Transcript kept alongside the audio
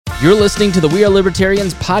You're listening to the We Are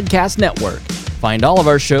Libertarians Podcast Network. Find all of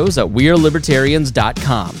our shows at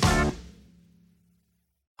wearelibertarians.com.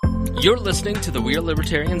 You're listening to the We Are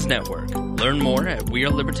Libertarians Network. Learn more at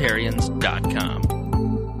wearelibertarians.com.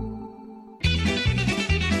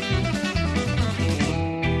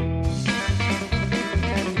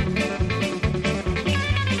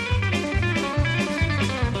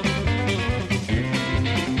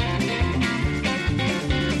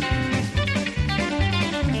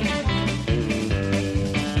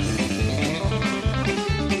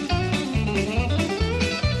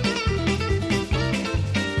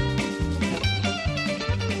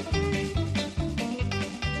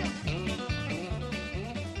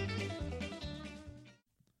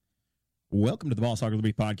 Welcome to the Boss Hog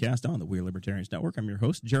Liberty Podcast on the We Are Libertarians Network. I'm your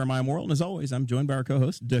host, Jeremiah Morrill, and as always, I'm joined by our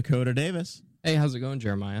co-host, Dakota Davis. Hey, how's it going,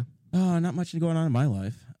 Jeremiah? Not much going on in my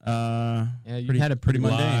life. Yeah, you had a pretty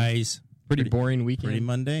mundane. Pretty boring weekend. Pretty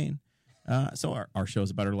mundane. So our show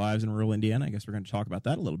is about our lives in rural Indiana. I guess we're going to talk about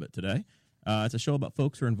that a little bit today. It's a show about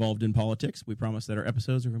folks who are involved in politics. We promise that our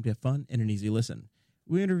episodes are going to be fun and an easy listen.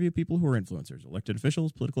 We interview people who are influencers, elected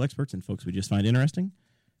officials, political experts, and folks we just find interesting.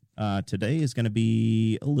 Today is going to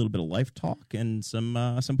be a little bit of life talk and some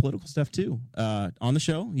political stuff, too. On the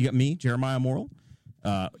show, you got me, Jeremiah Morrill,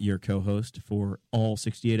 your co-host for all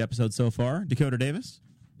 68 episodes so far, Dakota Davis.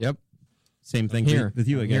 Yep. Same thing with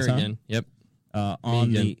you, I guess, here again. Yep.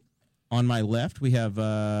 On my left, we have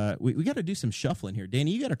we got to do some shuffling here.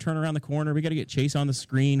 Danny, you got to turn around the corner. We got to get Chase on the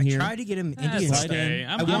screen here. Try to get him Indian style.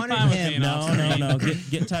 I wanted him. No.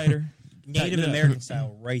 Get tighter. Native American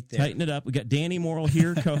style right there. Tighten it up. We got Danny Morrill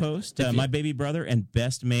here, co-host, my baby brother and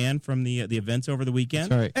best man from the events over the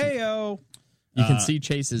weekend. That's right. Heyo. You can see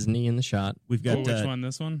Chase's knee in the shot. We've got which one?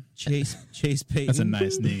 This one? Chase Payton. That's a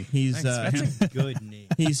nice knee. That's a good knee.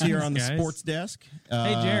 He's here on the guys. sports desk.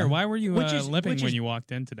 Hey, Jared, why were you limping when is- you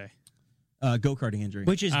walked in today? Go-karting injury.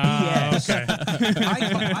 Which is BS. Okay.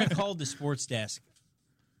 I called the sports desk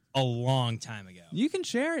a long time ago. You can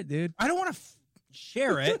share it, dude. I don't want to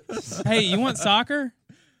share it. Hey, you want soccer?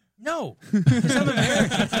 No, because I'm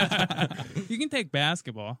American. You can take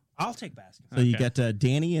basketball. I'll take basketball. So you got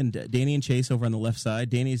Danny and Chase over on the left side.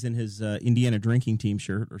 Danny's in his Indiana drinking team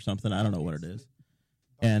shirt or something. I don't know what it is.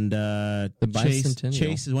 And The bicentennial.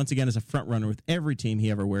 Chase is once again is a front runner with every team he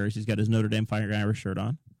ever wears. He's got his Notre Dame Fighting Irish shirt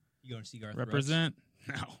on. You going to see Garth Represent?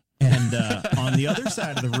 No. And on the other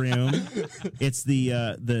side of the room, it's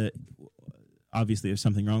the obviously there's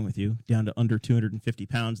something wrong with you. Down to under 250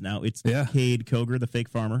 pounds now. It's Cade Koger, the fake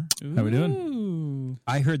farmer. How we doing?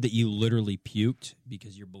 I heard that you literally puked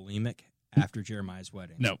because you're bulimic after Jeremiah's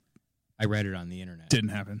wedding. No. I read it on the internet.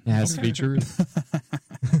 Didn't happen. It has to be true.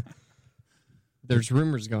 There's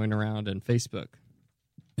rumors going around on Facebook.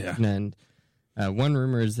 Yeah. And one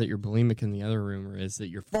rumor is that you're bulimic, and the other rumor is that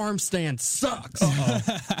your farm stand sucks.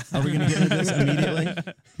 Are we going to get into this immediately?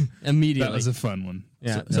 Immediately. That was a fun one.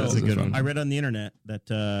 Yeah, that was a good one. I read on the internet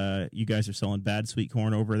that you guys are selling bad sweet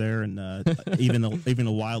corn over there, and even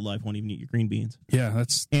the wildlife won't even eat your green beans. Yeah,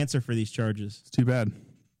 that's Answer for these charges. too bad.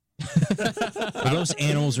 Those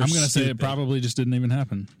animals are I'm going to say it stupid. probably just didn't even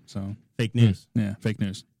happen. So, Fake news. yeah, fake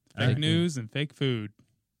news. Fake news and fake food.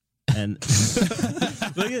 And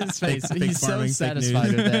Look at his face. Fake He's so farming, fake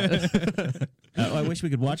satisfied with that. I wish we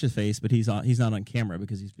could watch his face, but he's not on camera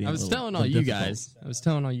because he's being. I was telling all you guys.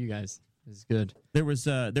 It's good. There was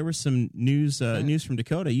some news from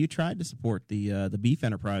Dakota. You tried to support the beef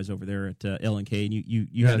enterprise over there at L&K, and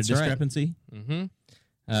you had a That's right. discrepancy. Mm-hmm.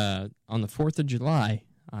 On the 4th of July,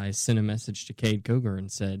 I sent a message to Cade Koger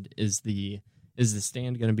and said, "Is the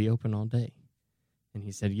stand going to be open all day?" And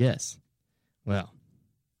he said, "Yes." Well,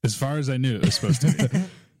 As far as I knew, it was supposed to be.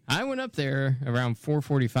 I went up there around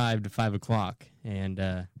 4:45 to 5 o'clock, and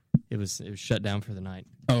it was shut down for the night.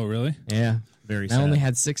 Oh, really? Yeah, Very I sad. only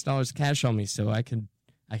had $6 cash on me, so I could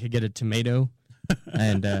get a tomato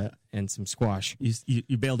and some squash.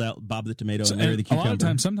 You bailed out Bob the tomato So, and Larry the a cucumber. lot of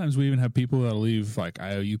times, sometimes we even have people that'll leave like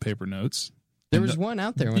IOU paper notes. There And was one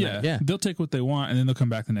out there. When They'll take what they want, and then they'll come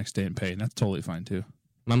back the next day and pay, and that's totally fine, too.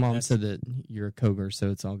 My mom said that you're a Koger, so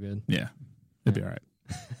it's all good. Yeah, it'd be all right.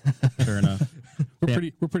 Fair enough.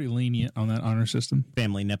 We're pretty lenient on that honor system.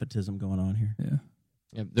 Family nepotism going on here. Yeah.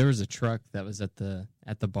 Yep, there was a truck that was at the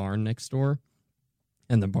barn next door,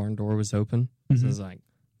 and the barn door was open. So I was like,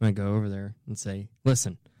 I'm gonna go over there and say,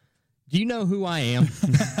 "Listen, do you know who I am?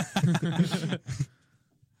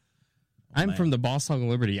 I'm from the Boss Hog of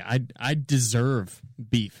Liberty. I deserve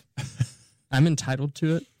beef. I'm entitled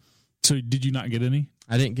to it. So did you not get any?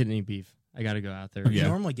 I didn't get any beef. I got to go out there. You Yeah.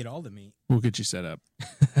 normally get all the meat. We'll get you set up.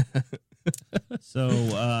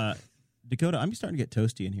 So, Dakota, I'm starting to get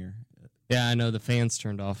toasty in here. Yeah, I know the fans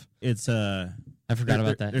turned off. It's I forgot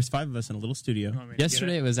about that. There's 5 of us in a little studio.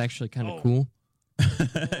 Yesterday it was actually kind of Oh. cool.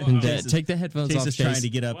 And, take the headphones Chase off, is Chase. trying to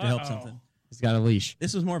get up to help Wow. something. He's got a leash.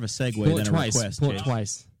 This was more of a segue Pull than it a twice. request. Pull it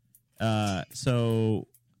Chase. twice. So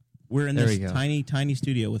we're in There this we go. tiny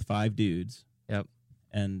studio with 5 dudes. Yep.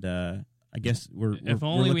 And I guess we're If we're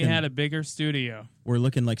only we looking- had a bigger studio. We're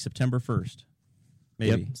looking like September 1st,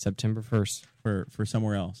 maybe Yep. September 1st. for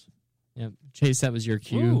somewhere else. Yep. Chase, that was your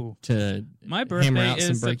cue Ooh. to My hammer birthday out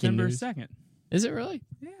some is breaking September news. 2nd. Is it really?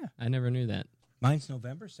 Yeah. I never knew that. Mine's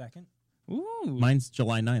November 2nd. Ooh. Mine's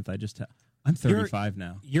July 9th. I'm 35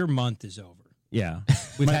 now. Your month is over. Yeah.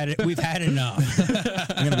 We've had it. We've had enough.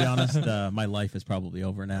 I'm going to be honest. My life is probably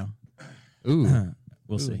over now. Ooh.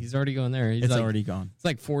 We'll see. He's already going there. He's It's like, already gone. It's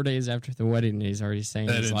like 4 days after the wedding, and he's already saying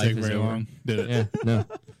That his didn't life take is very over. long, did it? Yeah, no.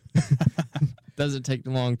 Doesn't take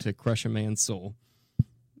long to crush a man's soul.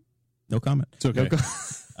 No comment. It's okay. No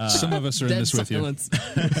Some of us are in Dead this with you. silence.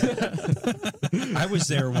 I was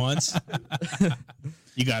there once.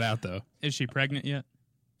 You got out though. Is she pregnant yet?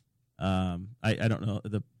 I don't know.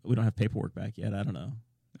 We don't have paperwork back yet. I don't know.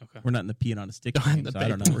 Okay. We're not in the peeing on a stick Don't have game, the so I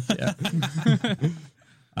don't know. paperwork yet.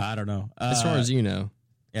 I don't know. As far as you know,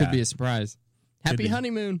 yeah. could be a surprise. Happy be.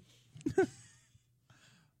 honeymoon.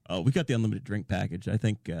 Oh, we got the unlimited drink package. I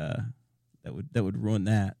think that would ruin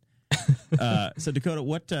that. So Dakota,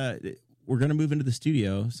 what we're going to move into the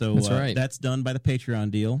studio. So That's right. That's done by the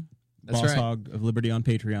Patreon deal. That's Boss right. Hog of Liberty on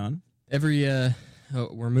Patreon.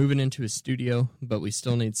 We're moving into a studio, but we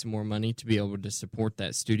still need some more money to be able to support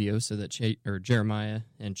that studio so that Jeremiah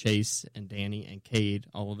and Chase and Danny and Cade,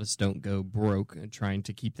 all of us don't go broke trying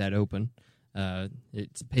to keep that open.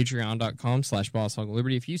 It's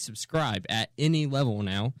patreon.com/BossHogLiberty. If you subscribe at any level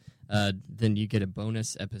now, then you get a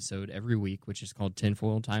bonus episode every week, which is called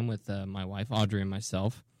Tinfoil Time with my wife, Audrey, and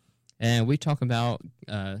myself. And we talk about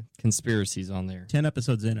conspiracies on there. 10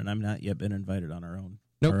 episodes in, and I'm not yet been invited on our own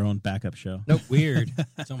Nope. backup show. Nope. Weird.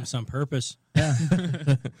 It's almost on purpose.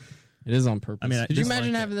 It is on purpose. I mean, Could you just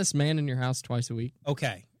imagine like having this man in your house twice a week?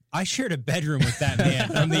 Okay. I shared a bedroom with that man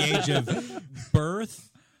from the age of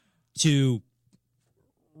birth to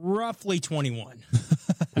roughly 21.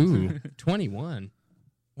 Ooh, 21.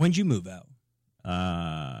 When'd you move out?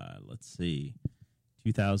 Let's see,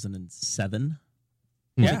 2007.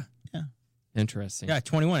 Yeah. Interesting. Yeah,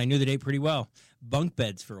 21. I knew the date pretty well. Bunk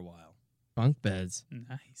beds for a while. Bunk beds.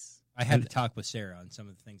 Nice. I had to talk with Sarah on some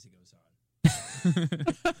of the things that goes on.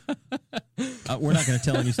 We're not going to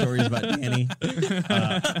tell any stories about Danny.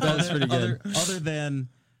 That was pretty good. Other than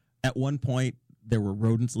at one point there were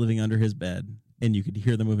rodents living under his bed, and you could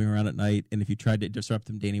hear them moving around at night. And if you tried to disrupt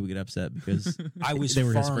them, Danny would get upset because I was they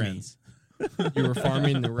were his farming. friends. You were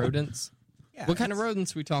farming the rodents? Yeah, What kind of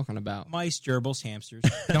rodents we talking about? mice, gerbils, hamsters.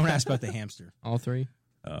 Don't ask about the hamster. All three?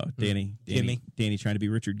 Danny trying to be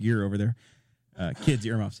Richard Gere over there. Kids,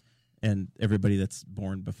 earmuffs, and everybody that's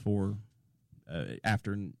born before,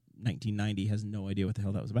 after 1990 has no idea what the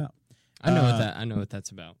hell that was about. I know what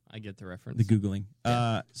that's about. I get the reference. The Googling.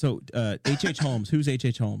 So H.H. Holmes. Who's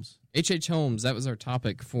H.H. Holmes? H.H. Holmes, that was our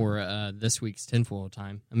topic for this week's Tinfoil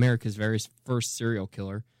Time. America's very first serial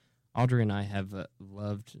killer. Audrey and I have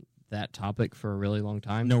loved that topic for a really long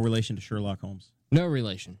time. No relation to Sherlock Holmes. No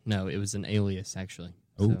relation. No, it was an alias, actually.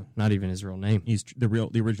 Oh. So not even his real name. He's the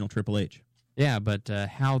original Triple H. Yeah, but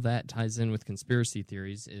how that ties in with conspiracy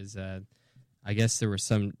theories is, I guess there was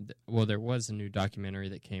a new documentary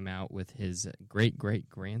that came out with his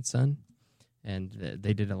great-great-grandson, and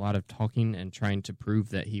they did a lot of talking and trying to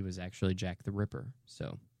prove that he was actually Jack the Ripper.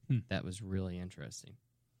 So that was really interesting.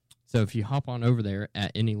 So if you hop on over there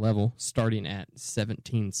at any level, starting at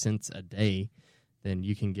 17 cents a day, then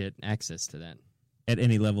you can get access to that. At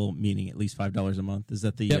any level, meaning at least $5 a month. Is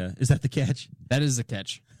that the Yep. is that the catch? That is the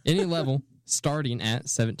catch. Any level, starting at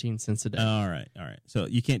 17 cents a day. All right. So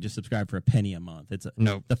you can't just subscribe for a penny a month. It's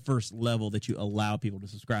Nope. the first level that you allow people to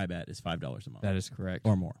subscribe at is $5 a month That is correct.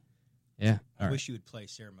 or more. Yeah. I All right. wish you would play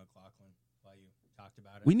Sarah McLachlan while you talked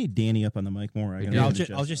about it. We need Danny up on the mic more. do. Yeah,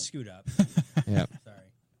 I'll just scoot up. Yeah. Sorry.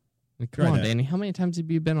 Come Try on, that. Danny. How many times have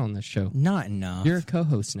you been on this show? Not enough. You're a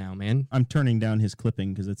co-host now, man. I'm turning down his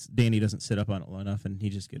clipping because Danny doesn't sit up on it low enough, and he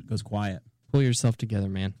just goes quiet. Pull yourself together,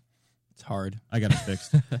 man. It's hard. I got it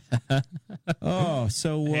fixed.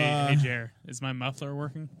 So Hey, Jer, is my muffler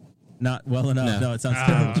working? not well enough. No, it sounds Oh,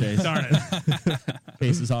 terrible, Chase. darn it.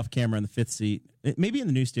 Chase is off camera in the fifth seat. Maybe in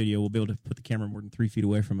the new studio we'll be able to put the camera more than 3 feet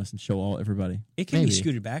away from us and show everybody. It can Maybe. be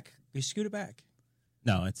scooted back. You scoot it back.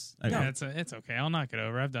 No, it's Yeah, it's okay. I'll knock it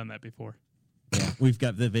over. I've done that before. we've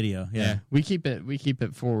got the video. Yeah. We keep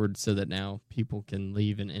it forward so that now people can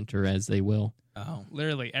leave and enter as they will. Oh.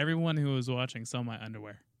 Literally, everyone who was watching saw my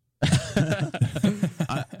underwear.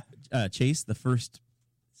 Chase, the first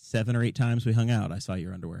 7 or 8 times we hung out, I saw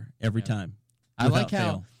your underwear every time. I like without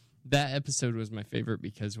how fail. that episode was my favorite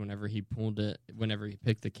because whenever he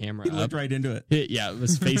picked the camera He up, looked right into it. it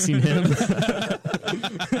was facing him.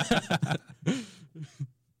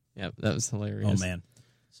 Yep, that was hilarious. Oh man!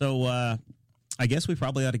 So I guess we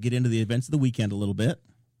probably ought to get into the events of the weekend a little bit.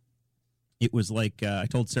 It was like I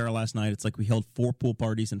told Sarah last night. It's like we held 4 pool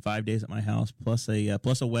parties in 5 days at my house, plus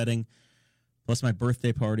a wedding, plus my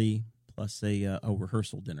birthday party, plus a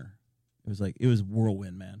rehearsal dinner. It was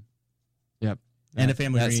whirlwind, man. Yep, And a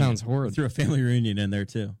family that reunion. sounds horrible. Threw a family reunion in there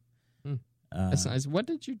too. That's nice. What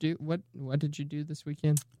did you do? What did you do this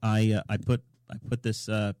weekend? I put this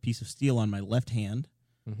piece of steel on my left hand.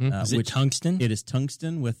 Is it tungsten? It is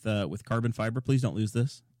tungsten with carbon fiber. Please don't lose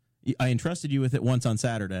this. I entrusted you with it once on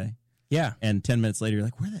Saturday, Yeah. and 10 minutes later, you're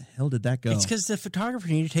like, "Where the hell did that go?" It's because the photographer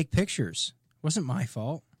needed to take pictures. Wasn't my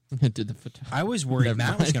fault. Did the photo? I was worried Never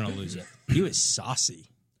Matt was mind. going to lose it. He was saucy.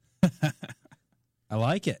 I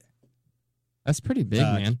like it. That's pretty big,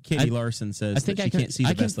 man. Katie Larson says I think that I she can. can't see the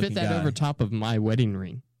I can best fit looking that guy. over top of my wedding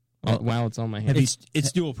ring while it's on my hand.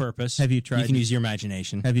 It's dual purpose. have you tried- You can use your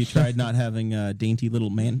imagination. Have you tried not having dainty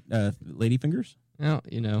little lady fingers? Well,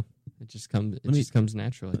 it just comes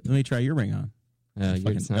naturally. Let me try your ring on.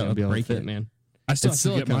 It's not gonna be able to break fit, it. man. I still It's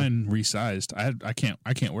have to get silicone. mine resized.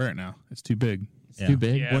 I can't wear it now. It's too big. It's too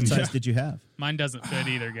big. Yeah. What size Yeah. did you have? Mine doesn't fit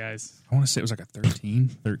either, guys. I want to say it was like a 13,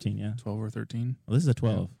 13, yeah. 12 or 13. Well, this is a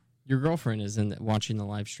 12. Your girlfriend is watching the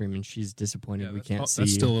live stream, and she's disappointed we can't see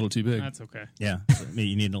That's you. still a little too big. That's okay. Yeah. So maybe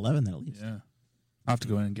you need an 11 then at least. Yeah. I'll have to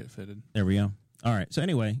go in and get it fitted. There we go. All right. So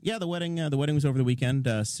anyway, yeah, the wedding was over the weekend.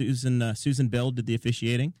 Susan Bell did the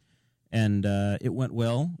officiating, and it went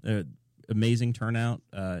well. Amazing turnout.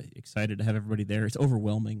 Excited to have everybody there. It's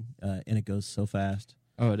overwhelming, and it goes so fast.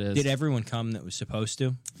 Oh, it is. Did everyone come that was supposed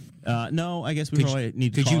to? No, I guess we Could probably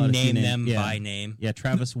need to Could call you out a few name names. them Yeah. by name? Yeah,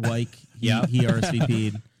 Travis Wyke. Yeah. he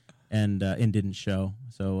RSVP'd and didn't show.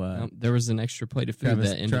 So there was an extra plate of food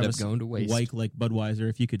that ended up going to waste. Wyke, like Budweiser,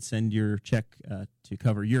 if you could send your check to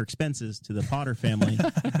cover your expenses to the Potter family,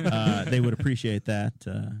 they would appreciate that.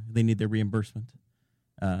 They need their reimbursement.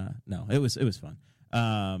 No, it was fun.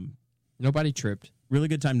 Nobody tripped. Really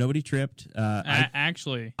good time. Nobody tripped.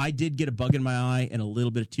 Actually, I did get a bug in my eye and a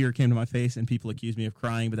little bit of tear came to my face, and people accused me of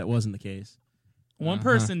crying, but that wasn't the case. one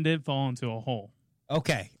person did fall into a hole.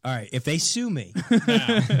 Okay. All right. If they sue me,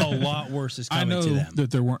 a lot worse is I coming know to them.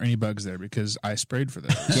 that there weren't any bugs there because I sprayed for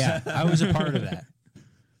those. Yeah, I was a part of that.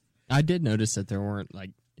 I did notice that there weren't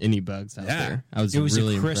any bugs out there. I was It was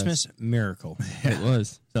really a Christmas miracle. impressed. It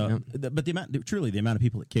was. So, Yep. but the amount of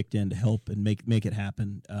people that kicked in to help and make it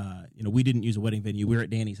happen. We didn't use a wedding venue. We were at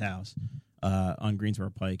Danny's house on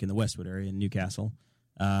Greensboro Pike in the Westwood area in Newcastle,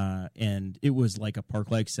 and it was like a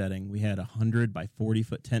park-like setting. We had 100 by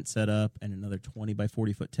 40-foot tent set up and another 20 by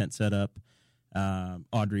 40-foot tent set up.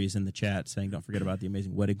 Audrey's in the chat saying, "Don't forget about the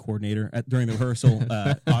amazing wedding coordinator." During the rehearsal,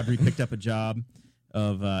 Audrey picked up a job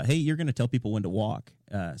of, "Hey, you're going to tell people when to walk."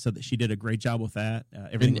 So that she did a great job with that.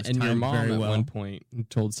 Everything was And your timed mom very at well. one point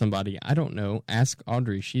told somebody, "I don't know. Ask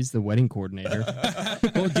Audrey. She's the wedding coordinator."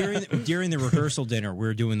 Well, during the rehearsal dinner, we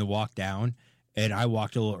were doing the walk down, and I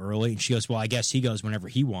walked a little early, and she goes, "Well, I guess he goes whenever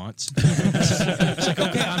he wants." It's like,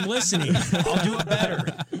 okay, I'm listening. I'll do it better.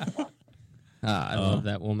 I love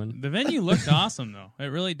that woman. The venue looked awesome, though. It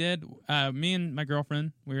really did. Me and my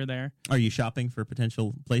girlfriend, we were there. Are you shopping for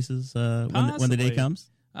potential places when the day Possibly.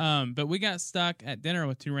 comes? But we got stuck at dinner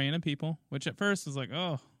with 2 random people, which at first was like,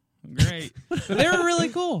 oh, great. But they were really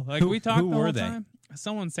cool. Like, we talked who the were whole they? time.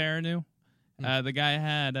 Someone Sarah knew. The guy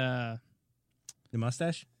had The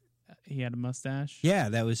mustache? he had a mustache. Yeah,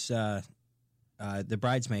 that was the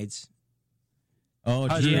bridesmaids. Oh,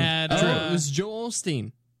 How's He Drew. had It was Joel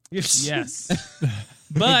Osteen. yes.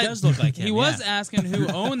 But It does look like him, he was yeah. asking who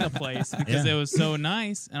owned the place because Yeah. it was so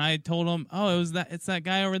nice, and I told him, "Oh, it's that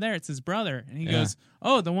guy over there. It's his brother." And he goes,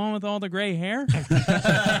 "Oh, the one with all the gray hair." And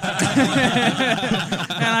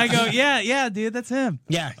I go, "Yeah, dude, that's him."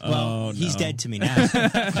 Yeah, well, Oh, he's no. dead to me now.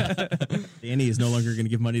 Danny is no longer going to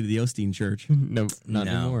give money to the Osteen Church. No, not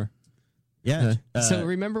No. anymore. Yeah. So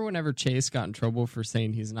remember whenever Chase got in trouble for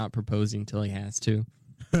saying he's not proposing till he has to?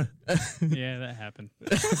 Yeah, that happened.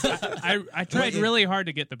 I tried really hard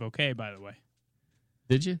to get the bouquet, by the way.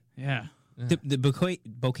 Did you? Yeah. The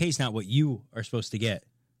bouquet's not what you are supposed to get.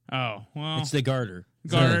 Oh well. It's the garter.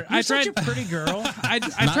 Garter. I You're tried. such a pretty girl. I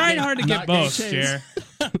tried hard to get not gay both, Chase. Jer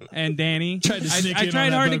and Danny. Tried to sneak I in on tried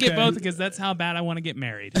that hard to get bouquet. both because that's how bad I want to get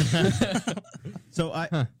married. So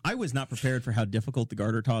I was not prepared for how difficult the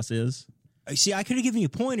garter toss is. See, I could have given you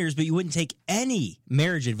pointers, but you wouldn't take any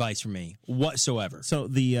marriage advice from me whatsoever. So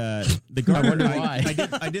the garter. I wonder why.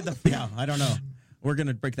 I did the. Yeah, I don't know. We're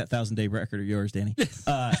gonna break that 1,000-day record of yours, Danny. Wait.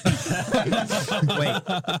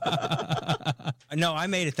 No, I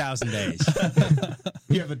made 1,000 days.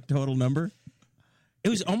 You have a total number? It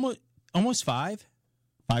was almost 5.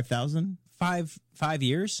 5,000. 5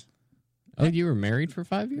 years. Oh, you were married for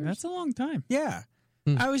 5 years? That's a long time. Yeah.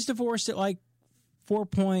 I was divorced at like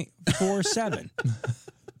 4.47.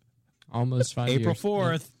 Almost 5 years. April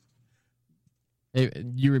 4th. Hey,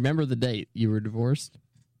 you remember the date you were divorced?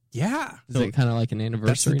 Yeah. Is it kind of like an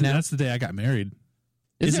anniversary now? That's the day I got married.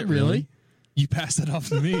 Is it really? You passed it off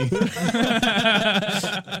to me.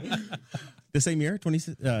 The same year,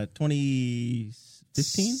 2015?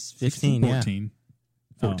 15, yeah.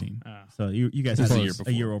 14. So you guys It was had a year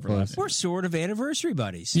a year overlap. Close. We're sort of anniversary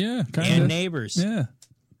buddies. Yeah, kind And of. neighbors. Yeah,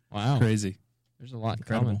 Wow. crazy. There's a lot in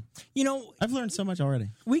Incredible. common. You know, I've learned so much already.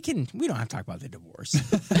 we don't have to talk about the divorce.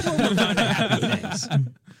 We'll move on to happy things.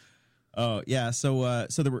 Oh yeah, so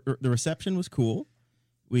the reception was cool.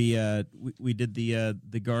 We did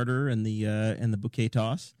the garter and the bouquet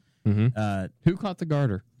toss. Mm-hmm. Who caught the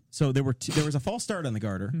garter? So there was a false start on the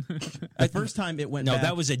garter. The first time it went No, back,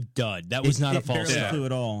 that was a dud. That was not a it false barely start. flew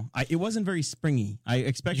at all. It wasn't very springy. I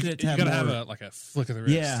expected it to You have gotta more, have a flick of the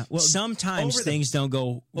wrist. yeah. Well, Sometimes over things don't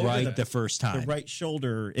go over right the first the time. right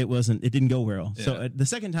shoulder, it didn't go well. So Yeah. the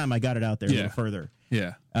second time I got it out there a Yeah. little further.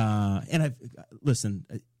 Yeah. And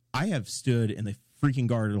I have stood in the freaking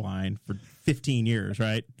garter line for 15 years,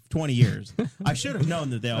 right? 20 years. I should have known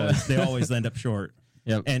that they always end up short.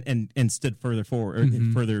 Yep. And stood further forward,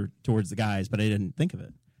 or further towards the guys, but I didn't think of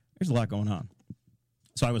it. There's a lot going on.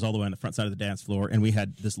 So I was all the way on the front side of the dance floor, and we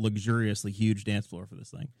had this luxuriously huge dance floor for this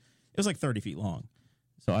thing. It was like 30 feet long.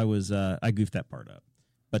 So I goofed that part up.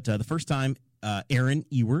 But the first time, Aaron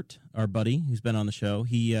Ewert, our buddy who's been on the show,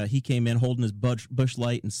 he came in holding his bush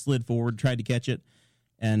light and slid forward, tried to catch it,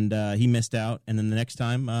 and he missed out. And then the next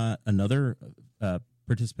time, another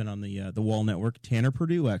participant on the Wall Network, Tanner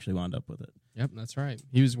Purdue, actually wound up with it. Yep, that's right.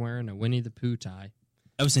 He was wearing a Winnie the Pooh tie.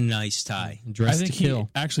 That was a nice tie. I Dressed think to kill. he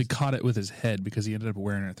actually caught it with his head because he ended up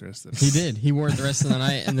wearing it the rest of the He did. He wore it the rest of the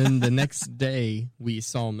night, and then the next day we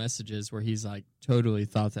saw messages where he's like totally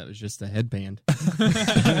thought that was just a headband.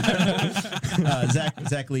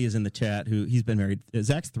 Zach Lee is in the chat. He's been married.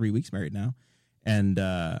 Zach's 3 weeks married now, and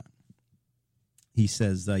he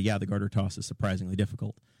says, "Yeah, the garter toss is surprisingly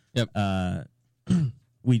difficult." Yep.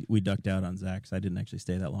 We ducked out on Zach's. I didn't actually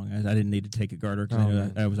stay that long. I didn't need to take a garter because I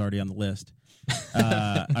knew I was already on the list.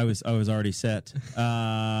 I was already set.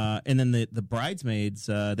 And then the bridesmaids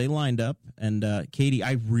they lined up, and Katie.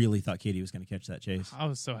 I really thought Katie was going to catch that chase. I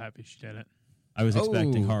was so happy she did it. I was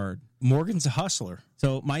expecting hard. Morgan's a hustler.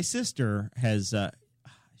 So my sister has.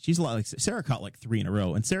 She's a lot like Sarah. Caught like 3 in a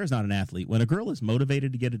row, and Sarah's not an athlete. When a girl is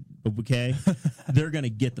motivated to get a bouquet, they're going to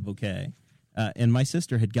get the bouquet. And my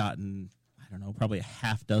sister had gotten, I don't know, probably a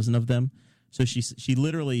half dozen of them. So she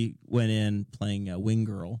literally went in playing Wing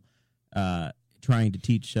Girl, trying to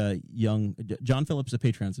teach young John Phillips, a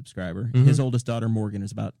Patreon subscriber. Mm-hmm. His oldest daughter Morgan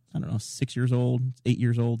is about 6 years old, 8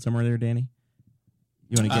 years old, somewhere there. Danny,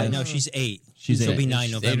 you want to guess? No, she's 8. She's She'll 8. be 9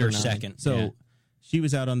 She's 8 November or 9. 2nd. So Yeah. she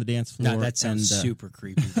was out on the dance floor. No, that sounds and, super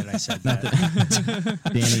creepy that I said that.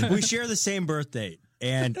 Danny. We share the same birth date,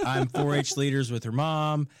 and I'm 4-H leaders with her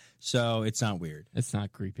mom, so it's not weird. It's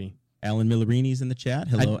not creepy. Alan Millerini's in the chat.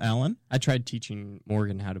 Hello, Alan. I tried teaching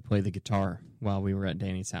Morgan how to play the guitar while we were at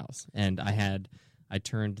Danny's house, and I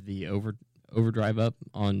turned the overdrive up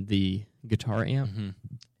on the guitar amp,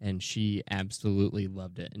 and she absolutely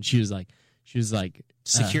loved it. And she was like,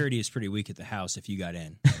 Security is pretty weak at the house if you got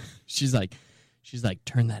in. she's like,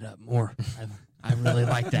 turn that up more. I really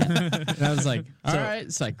like that. And I was like, all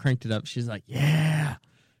right. So I cranked it up. She's like, yeah,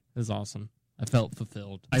 it was awesome. I felt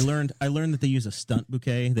fulfilled. I learned that they use a stunt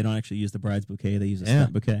bouquet. They don't actually use the bride's bouquet. They use a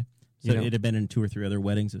stunt bouquet. So it had been in 2 or 3 other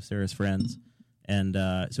weddings of Sarah's friends. And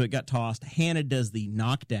so it got tossed. Hannah does the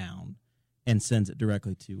knockdown and sends it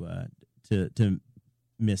directly to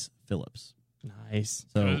Miss Phillips. Nice.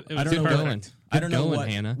 So It was I don't know perfect. I don't know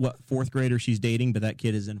Hannah. what 4th grader she's dating, but that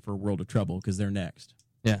kid is in for a world of trouble because they're next.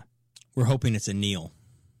 Yeah. We're hoping it's a Neil.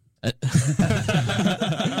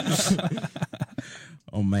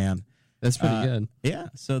 Oh man, That's pretty good. yeah.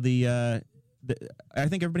 So I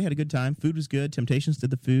think everybody had a good time. Food was good. Temptations did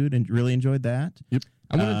the food and really enjoyed that. Yep.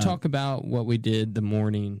 I want to talk about what we did the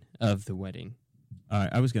morning of the wedding.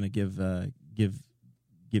 I was going to give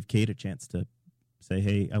Kate a chance to say,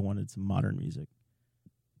 "Hey, I wanted some modern music."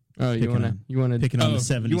 Oh, you want to Picking on the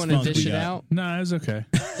 70s you want to funk dish we it got. out? No, it was okay.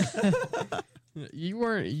 You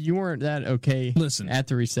weren't that okay. Listen. At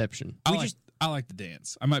the reception. I like to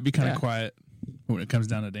dance. I might be kind of Yeah. quiet when it comes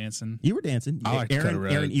down to dancing. You were dancing. I like to cut a Aaron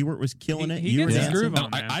rug. Ewert was killing it. He You were gets his dancing. groove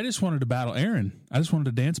on. man. I just wanted to battle Aaron. I just wanted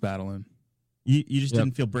to dance battle him. You just Yep.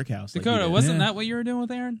 didn't feel brick house. like Dakota, you did. wasn't Yeah. that what you were doing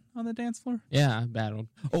with Aaron on the dance floor? Yeah, I battled.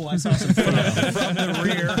 Oh, I saw some from the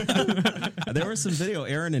rear. There was some video.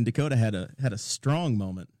 Aaron and Dakota had a strong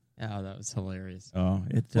moment. Oh, that was hilarious. Oh,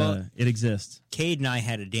 Well- it exists. Cade and I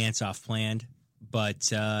had a dance off planned, but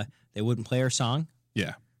they wouldn't play our song.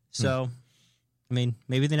 Yeah. So, I mean,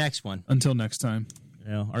 maybe the next one. Until next time.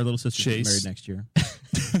 Yeah, our little sister's getting Chase. married next year.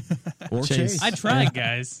 Or Chase. Chase. I tried,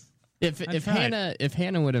 guys. If tried.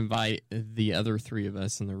 Hannah would invite the other three of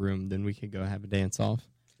us in the room, then we could go have a dance off.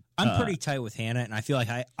 I'm pretty tight with Hannah, and I feel like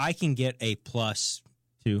I can get a +8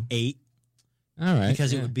 All right.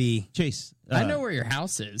 because it yeah. would be. Chase. I know where your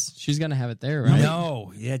house is. She's gonna have it there, right?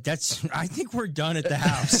 No, yeah, that's. I think we're done at the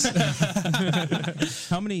house.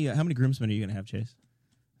 How many groomsmen are you going to have, Chase?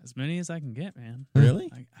 As many as I can get, man.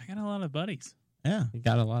 Really? I got a lot of buddies. Yeah. You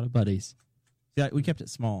got a lot of buddies. Yeah, we kept it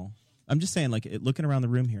small. I'm just saying, like, looking around the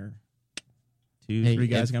room here, two, Hey, three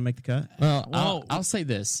guys if- going to make the cut? Well, Whoa. I'll say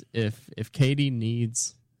this: if Katie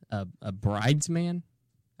needs a bridesman,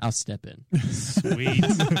 I'll step in Sweet.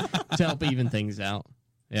 to help even things out.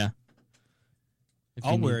 Yeah. If you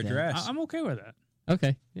I'll need wear a that. dress. I'm okay with that.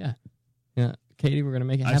 Okay. Yeah. Yeah. Katie, we're gonna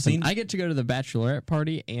make it I've happen. seen- I get to go to the bachelorette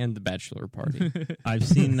party and the bachelor party. I've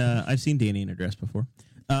seen Danny in a dress before.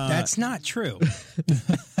 That's not true.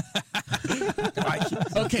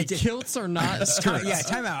 Okay, kilts are not skirts. Yeah,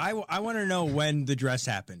 time out. I want to know when the dress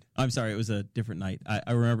happened. I'm sorry, it was a different night.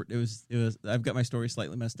 I remember it was. I've got my story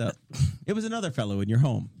slightly messed up. It was another fellow in your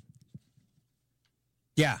home.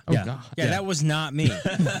 Yeah. Oh Yeah. God. Yeah, that was not me.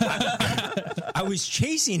 I was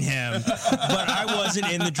chasing him, but I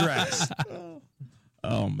wasn't in the dress.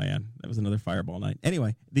 Oh man, that was another fireball night.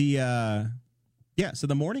 Anyway, so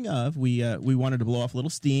the morning of, we wanted to blow off a little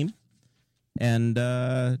steam, and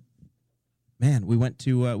man, we went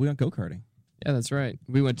go-karting. Yeah, that's right.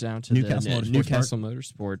 We went down to Newcastle the Motorsports Newcastle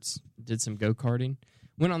Motorsports, did some go-karting,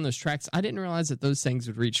 went on those tracks. I didn't realize that those things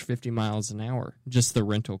would reach 50 miles an hour, just the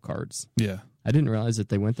rental cars. Yeah. I didn't realize that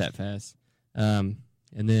they went that fast. And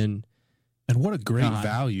then, And what a great God.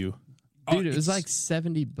 value. dude, it was like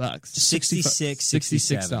 $70. $66.67.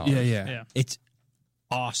 $66. Yeah. It's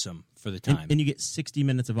awesome for the And, time. and you get 60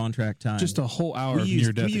 minutes of on-track time. Just a whole hour we of used,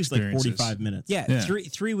 near-death we used like experiences. 45 minutes. Yeah, Yeah.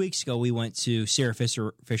 3 weeks ago we went to Sarah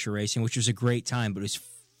Fisher Racing, which was a great time, but it was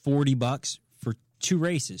 $40 for 2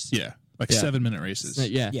 races. Yeah. Like Yeah. 7-minute races.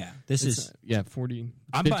 Yeah. Yeah, this It's, is. yeah, $40,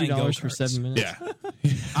 I'm buying $50 for go-karts. 7 minutes. Yeah.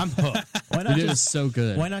 I'm hooked. Why not Dude, it was just so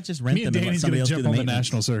good. why not just rent Me and them and let Danny's somebody going to else do jump the on the maintenance?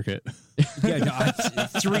 national circuit. Yeah,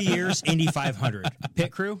 no, 3 years, Indy 500.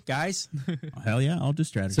 Pit crew, guys. Oh, hell yeah, I'll do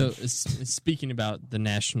strategy. So speaking about the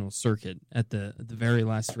national circuit, at the very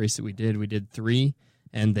last race that we did 3,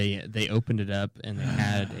 and they opened it up and they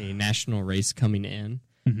had a national race coming in,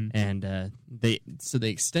 and they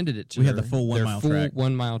extended it to We had the full 1 their mile full track.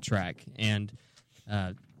 1 mile track, and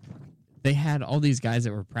they had all these guys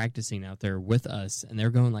that were practicing out there with us, and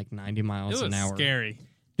they're going like 90 It miles was an hour. scary.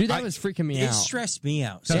 Dude, that was freaking me It out. stressed me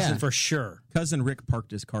out, Yeah. for sure. Cousin Rick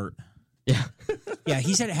parked his cart. Yeah. Yeah,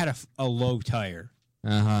 he said it had a low tire.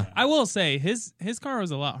 Uh-huh. I will say his car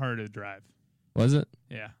was a lot harder to drive. Was it?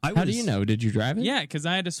 Yeah. How do you know? Did you drive it? Yeah, because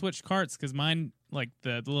I had to switch carts because mine, like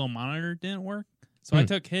the little monitor didn't work. So I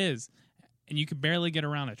took his, and you could barely get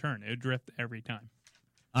around a turn. It would drift every time.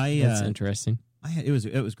 That's interesting. It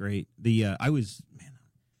was great. I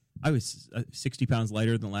was 60 pounds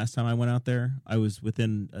lighter than the last time I went out there. I was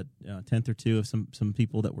within a tenth or two of some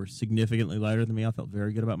people that were significantly lighter than me. I felt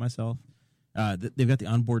very good about myself. They've got the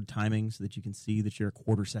onboard timing so that you can see that you're a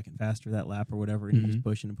quarter second faster that lap or whatever, and you're just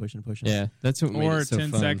pushing and pushing and pushing. Yeah, that's what made Or it so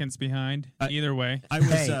 10 fun. seconds behind. Either way. I was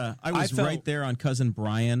Hey, I was I felt- right there on cousin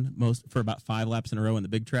Brian for about 5 laps in a row in the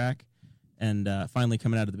big track, and finally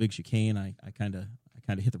coming out of the big chicane, I kind of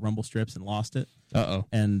hit the rumble strips and lost it. Uh-oh.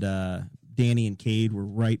 And Danny and Cade were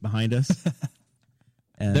right behind us,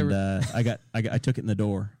 and I took it in the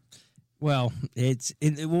door. Well,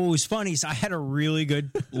 what was funny is I had a really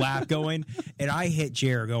good lap going, and I hit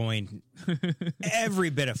Jer going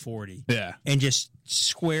every bit of 40. Yeah. And just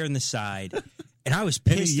square in the side. And I was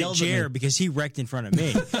pissed at yelled at Jer me. because he wrecked in front of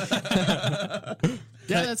me.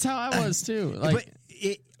 Yeah, that's how I was too. Like,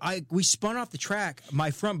 but we spun off the track.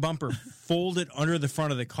 My front bumper folded under the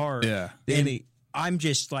front of the car. Yeah. And I'm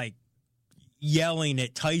just like, yelling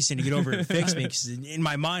at Tyson to get over to fix me. Because in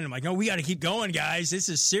my mind, I'm like, "No, we got to keep going, guys. This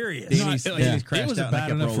is serious." It crashed was a out and I bad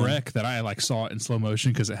kept enough rolling. wreck that I saw it in slow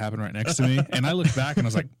motion because it happened right next to me, and I looked back and I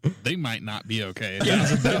was like, "They might not be okay."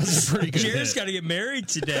 That was a pretty good. Jared's hit. got to get married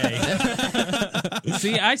today.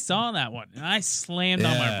 See, I saw that one, and I slammed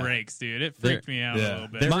on my brakes, dude. It freaked me out a little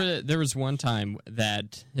bit. There was one time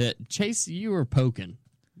that Chase, you were poking.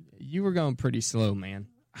 You were going pretty slow, man.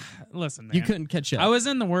 Listen, man. You couldn't catch up. I was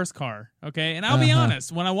in the worst car, okay? And I'll be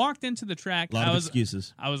honest, when I walked into the track, A lot of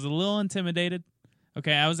excuses. I was a little intimidated.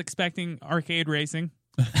 Okay, I was expecting arcade racing.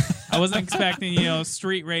 I wasn't expecting,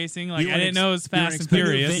 street racing. Like, I didn't know it was Fast and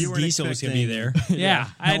Furious. Vin Diesel was going to be there. Yeah,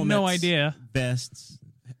 I had no Helmets, idea. Vests,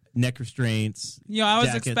 neck restraints. I was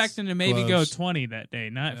jackets, expecting to maybe gloves. go 20 that day,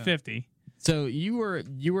 not 50. So you were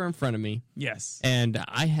in front of me, Yes. and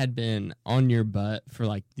I had been on your butt for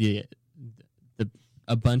like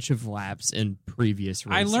a bunch of laps in previous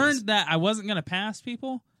races. I learned that I wasn't going to pass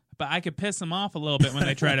people, but I could piss them off a little bit when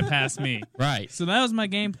they try to pass me. Right. So that was my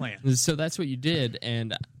game plan. So that's what you did,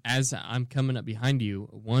 and as I'm coming up behind you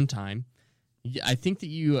one time, I think that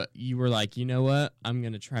you were like, you know what, I'm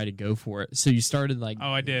going to try to go for it. So you started like...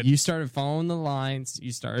 Oh, I did. You started following the lines,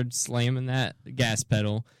 you started slamming that gas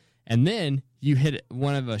pedal, and then you hit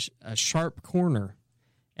one of a sharp corner,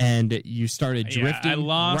 and you started drifting I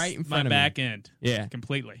lost right in my front of back me. end. Yeah.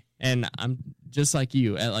 Completely. And I'm just like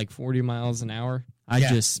you, at like 40 miles an hour, I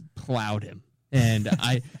just plowed him. And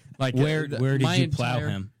I... like Where did my you plow entire-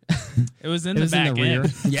 him? It was in It the was in back the rear.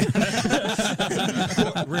 end.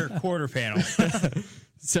 Yeah. Rear quarter panel.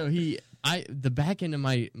 So the back end of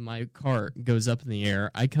my cart goes up in the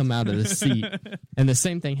air. I come out of the seat, and the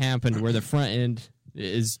same thing happened where the front end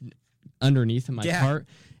is underneath of my cart,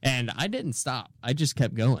 and I didn't stop. I just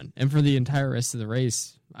kept going. And for the entire rest of the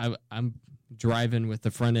race, I'm driving with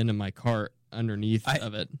the front end of my cart underneath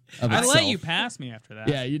of it. I let you pass me after that.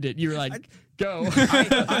 Yeah, you did. You were like, go.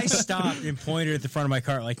 I stopped and pointed at the front of my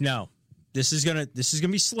car like, no, this is gonna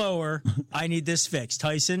be slower. I need this fixed.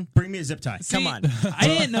 Tyson, Bring me a zip tie. come on. I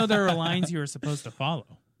didn't know there were lines you were supposed to follow.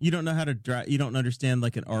 You don't know how to drive. You don't understand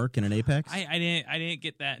like an arc and an apex. I didn't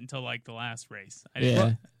get that until like the last race.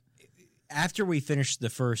 Yeah. After we finished the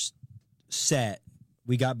first set,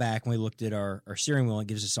 we got back and we looked at our steering wheel and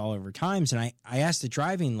it gives us all of our times. And I asked the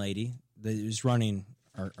driving lady that was running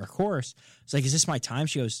our course, it's like, is this my time?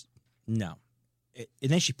 She goes, no.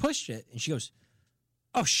 And then she pushed it and she goes,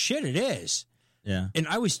 oh shit, it is. Yeah. And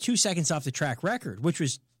I was 2 seconds off the track record, which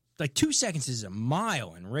was like 2 seconds is a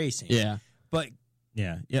mile in racing. Yeah. But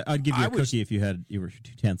Yeah. I'd give you I a was- cookie if you were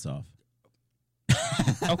 2/10 off.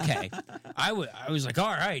 okay, I was like, all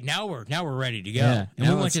right, now we're ready to go. Yeah. And Now we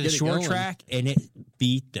went let's to the get it short going. track, and it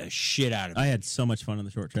beat the shit out of me. I had so much fun on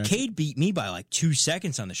the short track. Cade beat me by like 2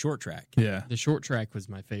 seconds on the short track. Yeah, The short track was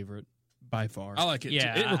my favorite by far. I like it.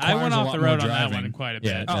 Yeah, it I went requires a off lot the more road on that driving. one quite a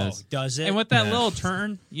Yeah, bit. it Oh, does. does it? And with that Yeah. little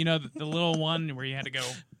turn, the little one where you had to go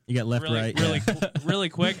You got left, really, right. really, yeah. really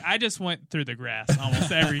quick, I just went through the grass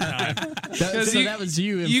almost every time. That was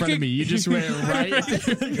you in you front of could- me. You just went right. I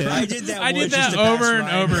did that. I did once that just to pass over and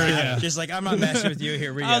Ryan. over Yeah. again. Just like, I'm not messing with you.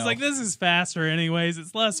 Here we go. I was like, this is faster anyways.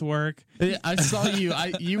 It's less work. I saw you.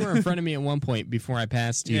 You were in front of me at one point before I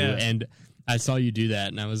passed you, Yeah. and I saw you do that,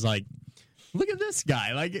 and I was like, "Look at this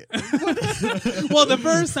guy!" Like, Well, the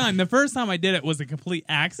first time I did it was a complete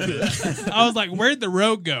accident. I was like, where'd the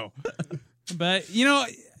road go? But you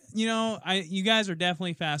guys are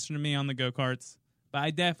definitely faster than me on the go-karts, but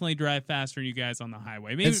I definitely drive faster than you guys on the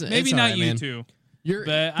highway. Maybe, It's maybe all not right, you man. two, you're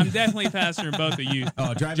but I'm definitely faster than both of you.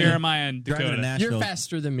 Oh, driving Jeremiah and driving to Dakota. Nashville. you're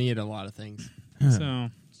faster than me at a lot of things. So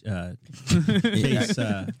Chase,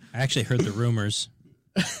 I actually heard the rumors,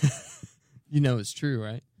 You know it's true,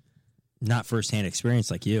 right? not firsthand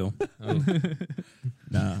experience like you.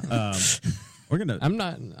 no, we're gonna I'm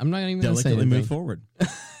not even going to say delicately anything. move forward.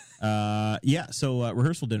 So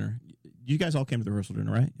rehearsal dinner. You guys all came to the rehearsal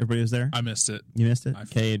dinner, right? Everybody was there. I missed it. You missed it.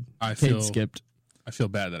 Cade feel skipped. I feel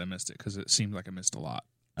bad that I missed it because it seemed like I missed a lot.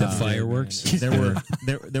 The fireworks. There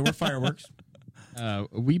were fireworks.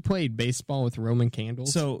 We played baseball with Roman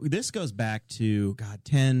candles. So this goes back to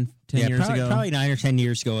 10 years probably, ago. Probably 9 or 10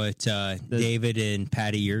 years ago at David and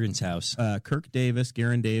Patty Jurgen's house. Kirk Davis,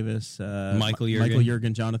 Garen Davis, Michael Jurgen. Michael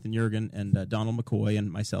Jurgen, Jonathan Jurgen, and Donald McCoy,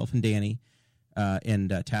 and myself and Danny, and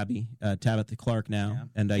Tabitha Clark now,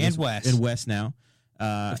 and Wes. and Wes now.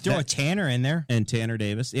 Throw a Tanner in there. And Tanner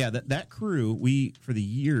Davis. Yeah, that crew. For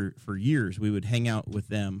years we would hang out with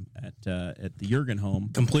them at the Jurgen home.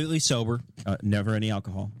 Completely sober. Never any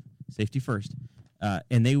alcohol. Safety first.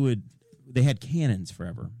 And they had cannons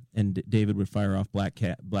forever. And David would fire off black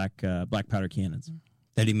powder cannons.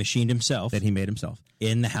 that he machined himself that he made himself.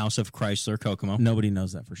 in the house of Chrysler Kokomo. Nobody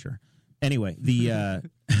knows that for sure. Anyway, the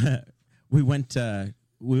we went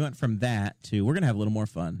from that to we're gonna have a little more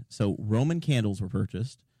fun. So Roman candles were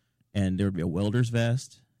purchased, and there would be a welder's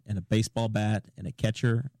vest and a baseball bat and a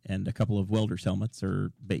catcher and a couple of welder's helmets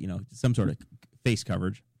or some sort of face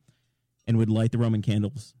coverage, and would light the Roman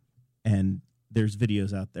candles. And there's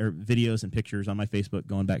videos out there, videos and pictures on my Facebook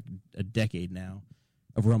going back a decade now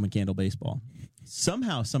of Roman candle baseball.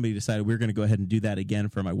 Somehow somebody decided we were going to go ahead and do that again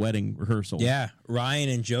for my wedding rehearsal. Yeah, Ryan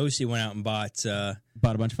and Josie went out and bought a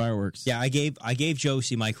bunch of fireworks. Yeah, I gave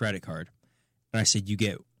Josie my credit card, and I said, "You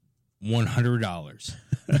get $100."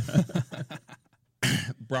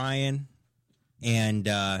 Brian and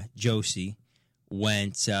Josie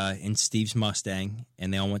went in Steve's Mustang,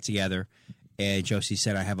 and they all went together. And Josie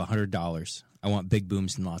said, "I have $100. I want big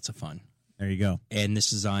booms and lots of fun." There you go. And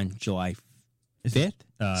this is on July 5th,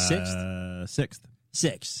 6th.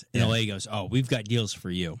 6th. And the lady goes, "Oh, we've got deals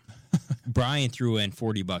for you." Brian threw in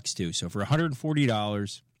 $40 too. So for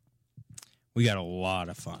 $140, we got a lot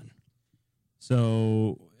of fun.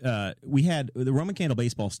 So we had the Roman candle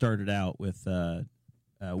baseball started out with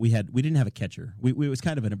we didn't have a catcher. It was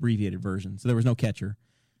kind of an abbreviated version, so there was no catcher.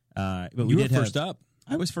 But You were first up.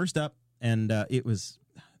 I was first up, and it was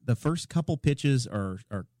the first couple pitches are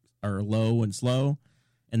low and slow,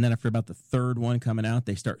 and then after about the third one coming out,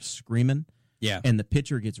 they start screaming. Yeah, and the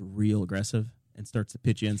pitcher gets real aggressive and starts to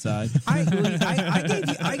pitch you inside.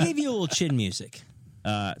 I gave you a little chin music.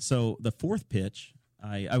 So the fourth pitch,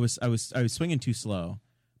 I was swinging too slow,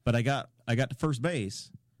 but I got to first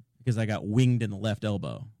base because I got winged in the left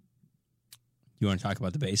elbow. You want to talk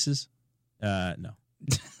about the bases? No.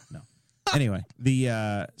 Anyway,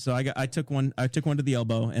 so I took one to the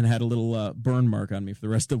elbow and had a little burn mark on me for the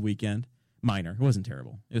rest of the weekend. Minor, it wasn't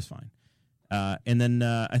terrible. It was fine. And then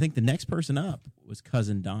I think the next person up was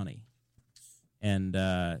cousin Donnie, and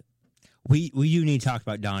you need to talk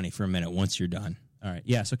about Donnie for a minute once you're done. All right,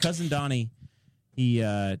 yeah. So cousin Donnie, we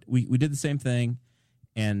did the same thing,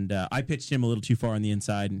 and I pitched him a little too far on the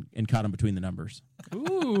inside and caught him between the numbers.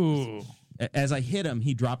 Ooh! As I hit him,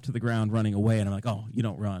 he dropped to the ground running away, and I'm like, "Oh, you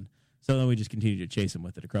don't run." So then we just continued to chase him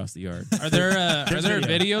with it across the yard. Are there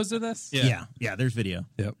videos of this? Yeah. There's video.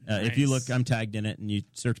 Yep. If you look, I'm tagged in it, and you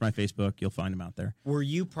search my Facebook, you'll find them out there. Were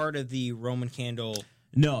you part of the Roman candle?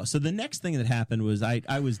 No. So the next thing that happened was I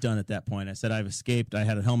was done at that point. I said I've escaped. I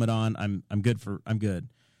had a helmet on. I'm good.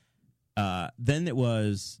 Then it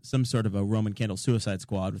was some sort of a Roman candle suicide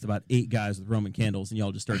squad with about 8 guys with Roman candles, and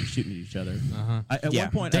y'all just started shooting at each other. At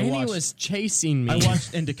one point, Danny was chasing me. I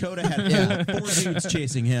watched, and Dakota had 4 dudes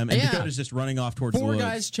chasing him, and Dakota's just running off towards the 4 woods.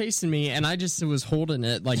 guys chasing me, and I just was holding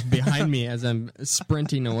it like behind me as I'm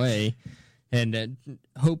sprinting away, and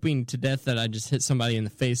hoping to death that I just hit somebody in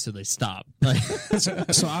the face so they stop.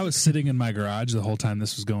 So I was sitting in my garage the whole time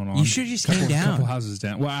this was going on. You should have just came down. Couple houses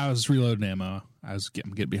down. Well, I was reloading ammo. I was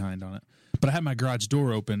getting behind on it, but I had my garage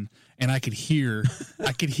door open, and I could hear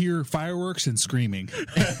fireworks and screaming.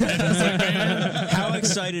 And I was like, man, How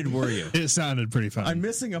excited were you? it sounded pretty fun. I'm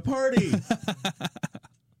missing a party.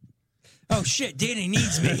 Oh shit, Danny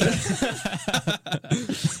needs me.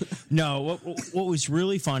 No, what was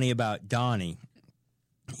really funny about Donnie?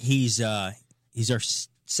 He's our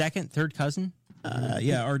third cousin.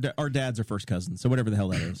 Yeah, our dads are first cousins, so whatever the hell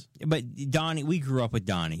that is. But Donnie, we grew up with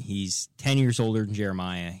Donnie. He's 10 years older than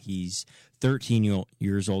Jeremiah. He's 13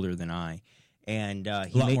 years older than I, and A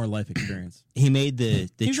lot more life experience. He made the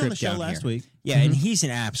He was trip on the show down last here. week. Yeah, and he's an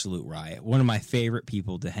absolute riot. One of my favorite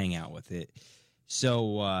people to hang out with. It.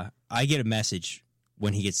 So I get a message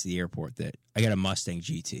when he gets to the airport that I got a Mustang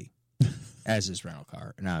GT as his rental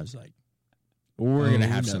car, and I was like, "We're gonna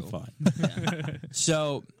have some fun."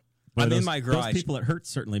 So Boy, I'm in my garage. Those people at Hertz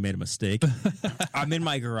certainly made a mistake. I'm in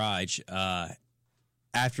my garage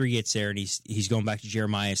after he gets there, and he's going back to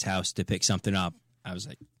Jeremiah's house to pick something up. I was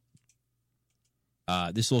like,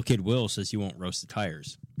 this little kid Will says he won't roast the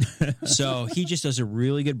tires. So he just does a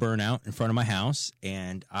really good burnout in front of my house,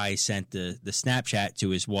 and I sent the Snapchat to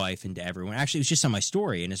his wife and to everyone. Actually, it was just on my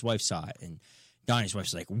story, and his wife saw it. And Donnie's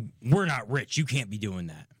wife's like, "We're not rich. You can't be doing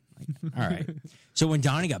that." I'm like, all right. So when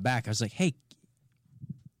Donnie got back, I was like, "Hey,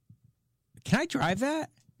 can I drive that?"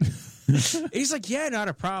 He's like, "Yeah, not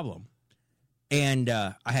a problem." And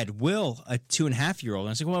I had Will, a 2.5-year-old, and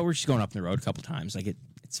I was like, "Well, we're just going up the road a couple times. Like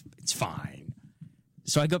it's fine."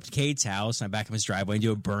 So I go up to Cade's house, and I back up his driveway and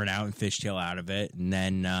do a burnout and fishtail out of it, and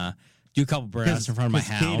then do a couple burnouts in front of my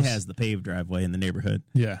house. Cade has the paved driveway in the neighborhood.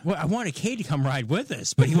 Yeah. Well, I wanted Cade to come ride with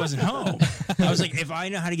us, but he wasn't home. I was like, if I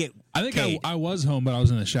know how to get I think Cade, I was home, but I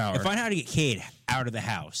was in the shower. if I know how to get Cade out of the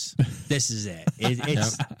house, this is it.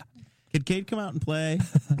 It's could Cade come out and play?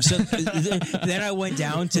 So then I went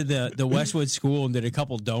down to the Westwood School and did a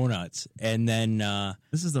couple donuts, and then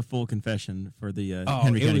This is a full confession for the Oh,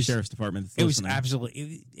 Henry it County was- Sheriff's Department. that's it was listening.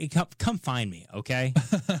 absolutely. Come find me, okay?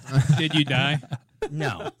 Did you die?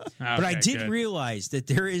 No, but I Okay, did good. realize that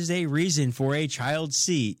there is a reason for a child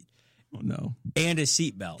seat Oh no! and a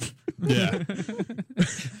seatbelt. Yeah.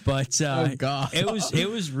 But God. it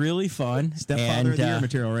was really fun. Stepfather of the year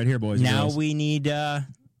material right here, boys. and Now girls. we need to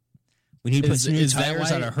put some new is that tires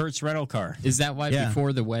why- on a Hertz rental car. Is that why Yeah.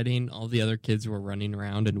 before the wedding, all the other kids were running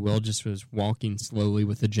around and Will just was walking slowly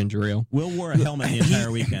with a ginger ale? Will wore a helmet the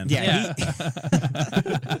entire weekend. Yeah,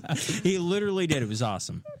 he literally did. It was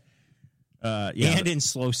awesome. Yeah. And in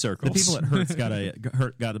slow The circles. people at Hertz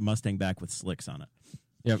got a Mustang back with slicks on it.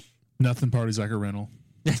 Yep. Nothing parties like a rental.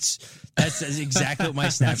 That's exactly what my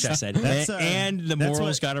Snapchat said. That's, and the that's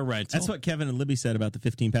morals what- got a rental. That's what Kevin and Libby said about the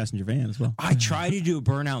 15-passenger van as well. I tried to do a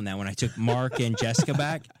burnout in that when I took Mark and Jessica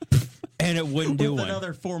back, and it wouldn't do With one.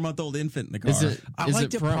 another 4-month-old infant in the car. Is it I is like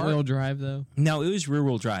it to front park- wheel drive though? No, it was rear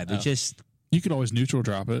wheel drive. It just You could always neutral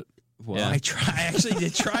drop it. well, Yeah. I actually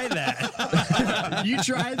did try that. You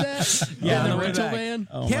tried that? Yeah, in the on the way rental back. van.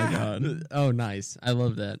 Oh Yeah. my god! Oh, nice. I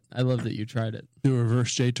love that. I love that you tried it. Do a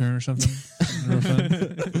reverse J turn or something. Real fun.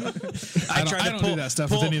 I tried to don't pull- do that stuff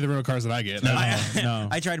pull- with any of the road cars that I get. No.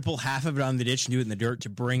 I tried to pull half of it on the ditch and do it in the dirt to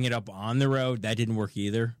bring it up on the road. That didn't work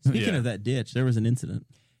either. Speaking Yeah. of that ditch, there was an incident.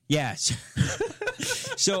 Yes.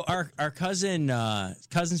 So our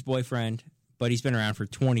cousin's boyfriend, but he's been around for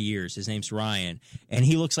 20 years. His name's Ryan, and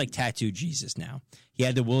he looks like Tattoo Jesus now. He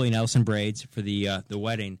had the Willie Nelson braids for the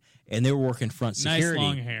wedding, and they were working front security. Nice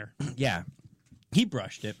long hair. Yeah, he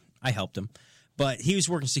brushed it. I helped him, but he was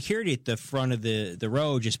working security at the front of the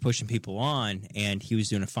road, just pushing people on, and he was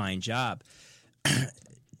doing a fine job.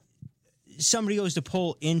 Somebody goes to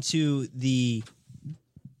pull into the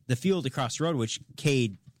field across the road, which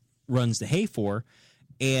Cade runs the hay for,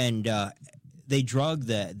 and they drug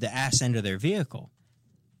the ass end of their vehicle.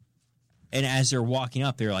 And as they're walking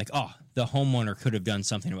up, they're like, "Oh, the homeowner could have done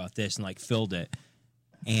something about this," and like filled it.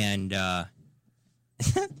 And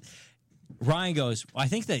Ryan goes, well, I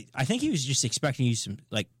think he was just expecting to use some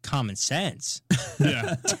like common sense,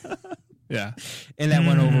 Yeah. Yeah. and that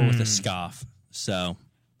went over with a scoff. So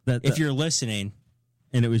That, if you're listening,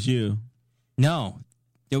 and it was you. no,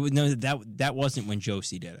 that wasn't when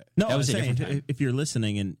Josie did it. No, that was a saying, different time. if you're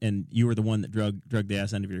listening and you were the one that drug the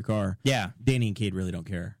ass end of your car, Yeah, Danny and Cade really don't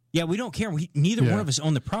care. yeah, we don't care. Neither Yeah. one of us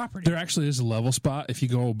own the property. There actually is a level spot if you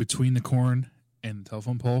go between the corn and the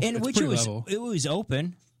telephone pole. And it's which pretty it was, level. it was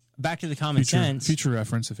open. Back to the common sense. Future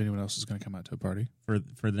reference if anyone else is going to come out to a party. For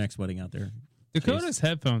the next wedding out there. Dakota's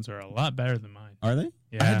headphones are a lot better than mine. Are they?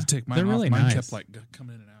 Yeah, I had to take mine They're off. really Mine nice. kept like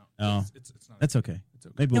coming in and out. Oh. It's not. That's okay. It's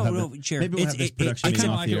okay. Maybe we'll No, have no, this, Jared, maybe we'll have this it's- production I meeting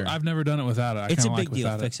kind of off like the it. air. I've never done it without it. I It's kind a of big like deal.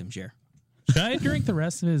 without it. Fix him, Jer. Should I drink the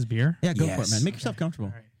rest of his beer? Yeah, go for Yes. it, man. Make yourself comfortable.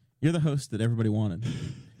 All right. You're the host that everybody wanted.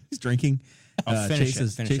 He's drinking. I'll finish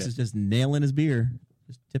Chase it. is just nailing his beer.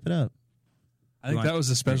 Just tip it up. I think want- that was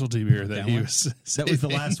a specialty beer that that he one? was. That was the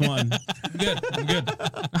last one. I'm good. I'm good.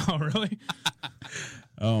 Oh, really?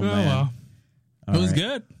 Oh, Oh, man. well. All It was right.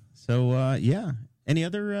 good. So, yeah. Any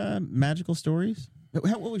other magical stories?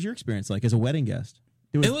 What was your experience like as a wedding guest?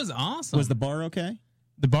 It was awesome. Was the bar okay?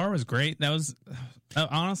 The bar was great. That was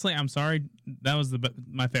honestly, I'm sorry. That was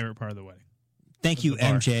my favorite part of the wedding. Thank you, the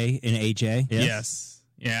bar. MJ and AJ. Yes.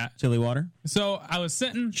 Yeah. Chili water? So I was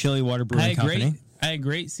sitting. Chili Water I Brewing had Company.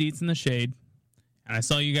 great seats in the shade, and I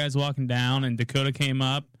saw you guys walking down, and Dakota came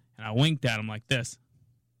up, and I winked at him like this.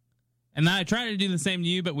 And then I tried to do the same to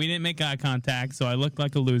you, but we didn't make eye contact, so I looked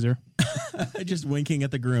like a loser. Just winking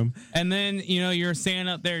at the groom. And then, you're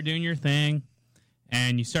standing up there doing your thing,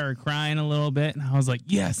 and you started crying a little bit, and I was like,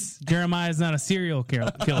 yes, Jeremiah's not a serial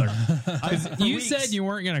killer. 'Cause you said you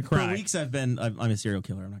weren't going to For cry. weeks I'm a serial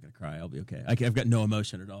killer. I'm not going to cry. I'll be okay. I've got no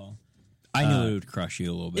emotion at all. I knew it would crush you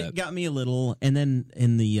a little bit. It got me a little, and then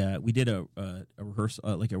in the we did a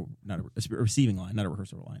rehearsal, like a receiving line, not a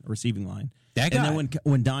rehearsal line, a receiving line. That and guy. then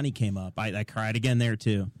when Donnie came up, I cried again there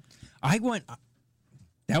too. I went.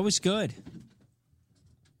 That was good.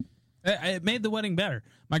 It made the wedding better.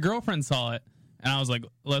 My girlfriend saw it, and I was like,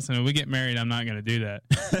 listen, if we get married, I'm not going to do that.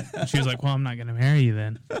 And she was like, well, I'm not going to marry you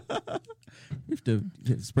then. You have to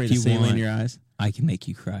spray If the you saline in want. your eyes. I can make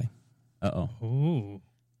you cry. Uh oh. Ooh.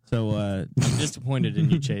 So I'm disappointed in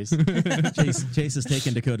you, Chase. Chase has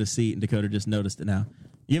taken Dakota's seat, and Dakota just noticed it now.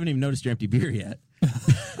 You haven't even noticed your empty beer yet.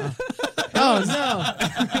 Oh no!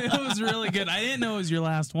 It was really good. I didn't know it was your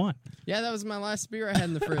last one. Yeah, that was my last beer I had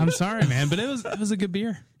in the fridge. I'm sorry, man, but it was a good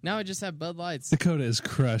beer. Now I just have Bud Lights. Dakota is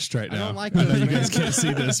crushed right I now. don't like I know those, you guys man. can't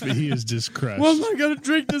see this, but he is just crushed. What am I gonna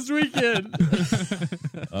drink this weekend?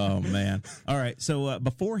 Oh man! All right. So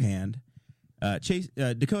beforehand,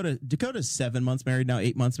 Dakota's 7 months married now,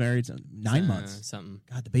 8 months married, so 9 months. Something.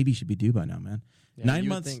 God, the baby should be due by now, man. Yeah, 9 you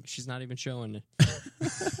would months. think she's not even showing it.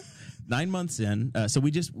 9 months in, so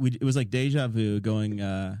it was like deja vu going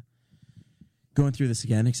through this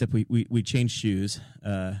again. Except we changed shoes.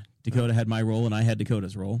 Dakota had my role and I had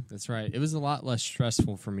Dakota's role. That's right. It was a lot less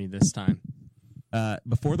stressful for me this time.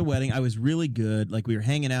 Before the wedding, I was really good. Like we were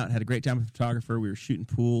hanging out, had a great time with a photographer. We were shooting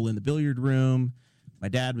pool in the billiard room. My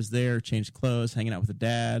dad was there, changed clothes, hanging out with the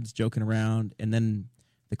dads, joking around, and then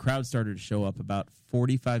the crowd started to show up about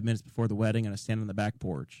 45 minutes before the wedding, and I was standing on the back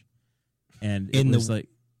porch, and it was like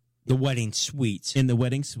the wedding suites. in the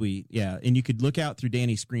wedding suite, yeah. And you could look out through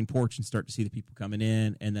Danny's screen porch and start to see the people coming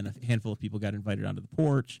in, and then a handful of people got invited onto the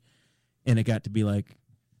porch, and it got to be like,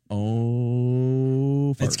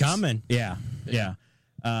 oh, It's farts. coming. Yeah.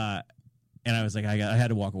 And I was like, I had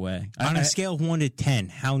to walk away. On I a scale of 1 to 10,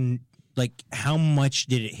 how much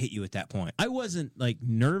did it hit you at that point? I wasn't like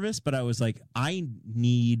nervous, but I was like, I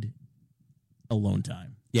need alone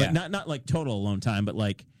time. Yeah. Like, not like total alone time, but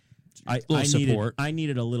like I support.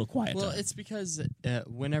 needed a little quiet Well, time. it's because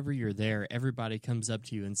whenever you're there, everybody comes up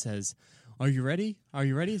to you and says, "Are you ready? Are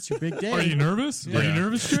you ready? It's your big day." Are you nervous? Are you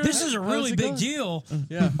nervous, Jared? This is a really it big going? deal.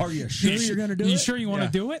 Yeah. Are you sure you're going to do You it? sure you want to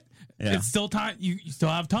do it? Yeah. It's still time. You still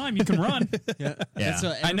have time. You can run. Yeah. Yeah. That's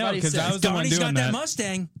what I know, everybody 'cause I says. was the one Donnie's doing got that that.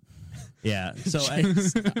 Mustang. Yeah. So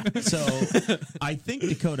I think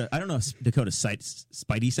Dakota, I don't know if Dakota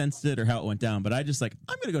Spidey sensed it or how it went down, but I just like,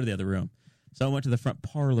 I'm going to go to the other room. So I went to the front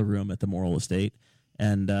parlor room at the Morrill Estate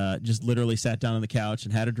and just literally sat down on the couch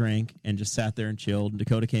and had a drink and just sat there and chilled. And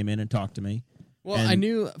Dakota came in and talked to me. Well, And- I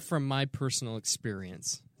knew from my personal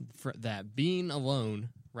experience that being alone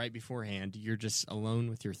right beforehand, you're just alone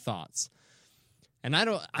with your thoughts. And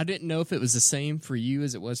I didn't know if it was the same for you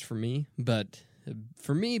as it was for me, but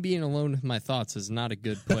for me, being alone with my thoughts is not a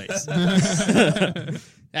good place.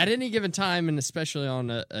 At any given time, and especially on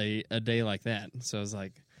a day like that. So I was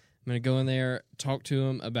like, I'm going to go in there, talk to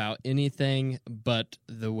him about anything but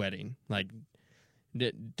the wedding. Like,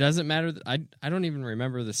 it doesn't matter. I don't even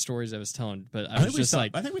remember the stories I was telling, but I was just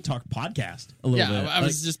like, I think we talked podcast a little bit. I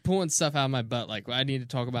was just pulling stuff out of my butt. Like, I need to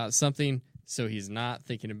talk about something so he's not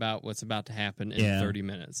thinking about what's about to happen in 30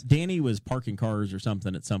 minutes. Danny was parking cars or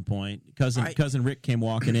something at some point. Cousin Rick came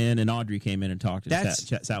walking in, and Audrey came in and talked and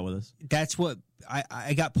sat with us. That's what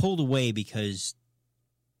I got pulled away because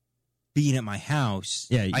being at my house,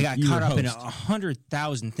 Yeah, I got you caught were up in host.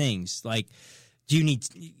 100,000 things. Like, do you need?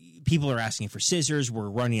 People are asking for scissors. We're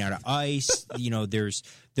running out of ice. There's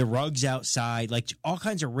the rugs outside. Like all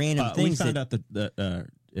kinds of random We things. found out that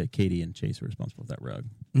Katie and Chase were responsible for that rug.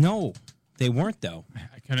 No, they weren't though.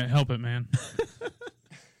 I couldn't help it, man.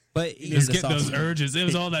 But Just a get soft- those urges. It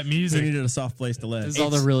was all that We music. needed a soft place to live. This is all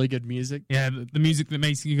the really good music. Yeah, the music that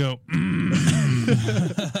makes you go.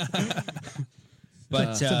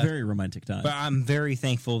 It's a very romantic time. But I'm very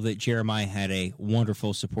thankful that Jeremiah had a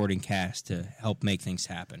wonderful supporting cast to help make things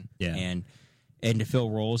happen. Yeah. And to fill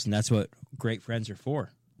roles, and that's what great friends are for.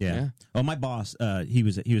 Yeah. Oh, my boss, he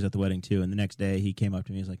was at the wedding too, and the next day he came up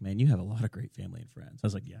to me. He's like, "Man, you have a lot of great family and friends." I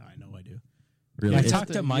was like, "Yeah, I know I do." Really? I It's-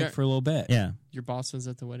 talked to Mike for a little bit. Yeah. Your boss was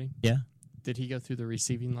at the wedding? Yeah. Did he go through the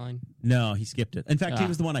receiving line? No, he skipped it. In fact, he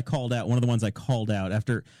was the one I called out. One of the ones I called out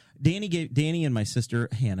after Danny and my sister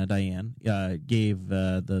Hannah Diane gave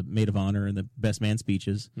the maid of honor and the best man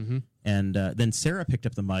speeches, and then Sarah picked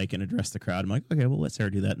up the mic and addressed the crowd. I'm like, okay, well, let Sarah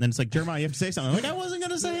do that. And then it's like, Jeremiah, you have to say something. I'm like, I wasn't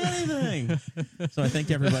going to say anything. So I thanked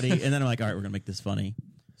everybody, and then I'm like, all right, we're going to make this funny.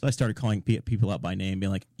 So I started calling people out by name,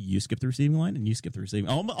 being like, you skip the receiving line, and you skip the receiving.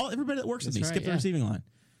 Everybody that works with me, That's right, skip the yeah. receiving line.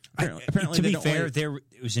 Apparently To they be don't fair, wait.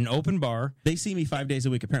 it was an open bar. They see me 5 days a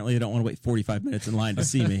week. Apparently, they don't want to wait 45 minutes in line to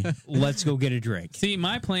see me. Let's go get a drink. See,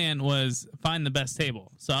 my plan was find the best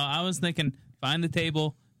table. So I was thinking find the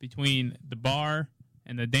table between the bar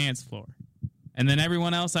and the dance floor. And then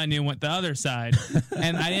everyone else I knew went the other side.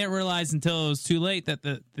 And I didn't realize until it was too late that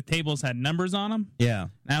the tables had numbers on them. Yeah.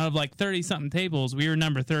 And out of like 30-something tables, we were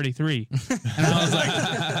number 33. And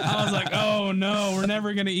I was like, oh, no, we're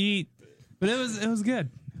never going to eat. But it was good.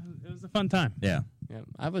 It was a fun time. Yeah. Yeah,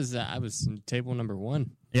 I was in table number 1.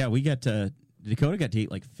 Yeah, we got Dakota got to eat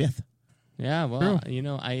like 5th. Yeah, well,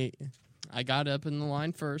 I got up in the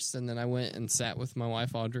line first, and then I went and sat with my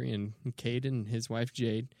wife Audrey and Cade and his wife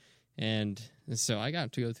Jade, and so I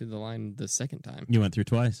got to go through the line the second time. You went through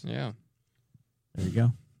twice. Yeah, There you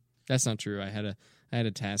go. That's not true. I had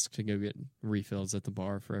a task to go get refills at the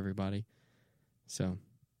bar for everybody. So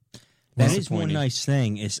that is one nice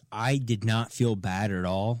thing is I did not feel bad at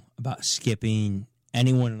all about skipping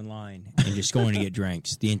anyone in line and just going to get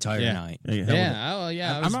drinks the entire night.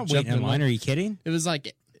 Yeah. I'm not waiting in line. Are you kidding? It was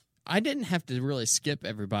like I didn't have to really skip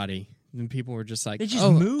everybody. And people were just like, they just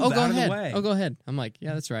move go out ahead. of the way. Oh, go ahead. I'm like,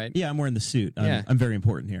 yeah, that's right. Yeah, I'm wearing the suit. Yeah. I'm very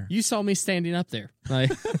important here. You saw me standing up there.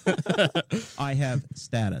 Like, I have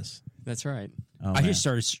status. that's right. Oh, I man. just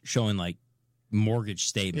started showing like mortgage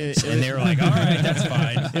statements, and they were like, "All right, that's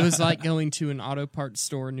fine." It was like going to an auto parts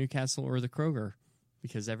store in Newcastle or the Kroger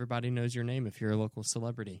because everybody knows your name if you're a local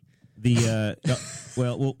celebrity.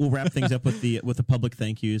 Well, we'll wrap things up with the public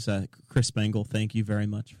thank yous. Chris Spangle, thank you very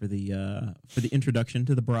much for the introduction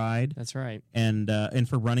to the bride. That's right. And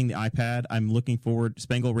for running the iPad. I'm looking forward.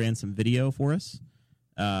 Spangle ran some video for us,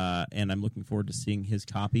 and I'm looking forward to seeing his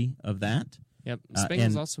copy of that. Yep.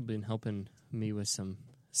 Spangle's also been helping me with some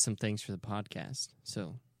things for the podcast.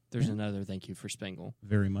 So there's another thank you for Spangle.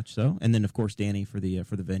 Very much so. And then of course Danny for the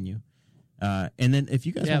venue. And then if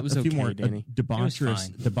you guys want a few more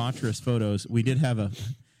debaucherous photos, we did have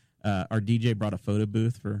our DJ brought a photo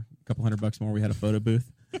booth for a couple $100 more. We had a photo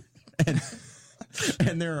booth,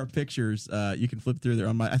 and there are pictures. You can flip through there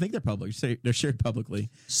on I think they're public. They're shared publicly.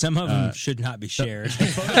 Some of them should not be shared.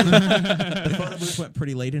 The photo booth went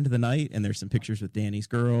pretty late into the night, and there's some pictures with Danny's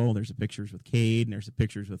girl. There's some pictures with Cade, and there's some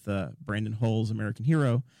pictures with Brandon Hull's American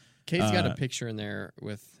Hero. Cade's got a picture in there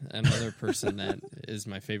with another person that is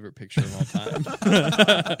my favorite picture of all time.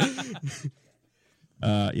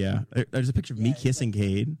 Yeah. There's a picture of me kissing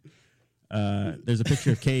Cade. There's a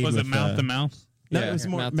picture of Cade. Was with, it mouth to mouth? No, Yeah, it was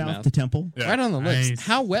more mouth mouth, to mouth. to temple. Yeah. Right on the lips. Nice.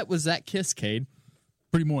 How wet was that kiss, Cade?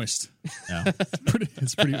 Pretty moist. Yeah.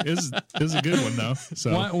 It was a good one though.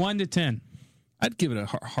 So 1 to 10. I'd give it a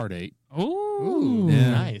hard 8. Ooh,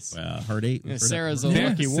 Nice. Hard 8. Yeah, Sarah's a Sarah-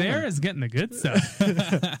 lucky woman. Sarah's getting the good stuff.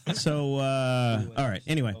 So, all right.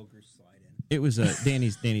 Anyway, it was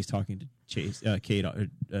Danny's talking to Chase, Cade,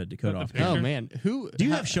 Dakota off. picture. Oh man, Do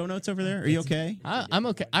you have show notes over there? Are you okay? I'm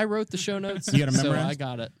okay. I wrote the show notes. You got 'em so memorized? I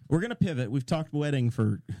got it. We're gonna pivot. We've talked wedding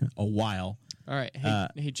for a while. All right.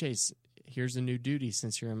 Hey Chase, here's a new duty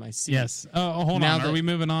since you're in my seat. Yes. Oh, hold Now on. Are that- we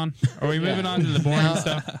moving on? Are we moving on to the boring Now-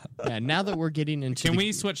 stuff? Yeah. Now that we're getting into Can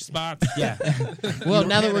we switch spots? Yeah. well,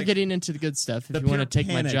 now that we're panic. getting into the good stuff, if The you want to pure take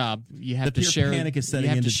my panic. job, you have The to pure share. panic is setting you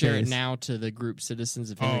have into to share it Chase. now to the group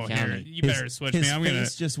citizens of Oh, Henry here. County. You better switch his me. I'm gonna.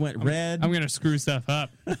 face just went red. I'm gonna screw stuff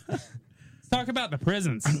up. Let's talk about the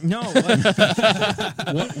prisons. No.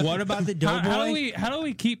 What about the doughboy? How do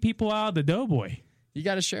we keep people out of the doughboy? You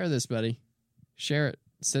got to share this, buddy. Share it.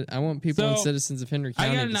 I want people and So, citizens of Henry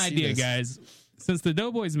County. I got an to see idea, this. guys. Since the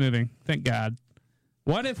doughboy's moving, thank God.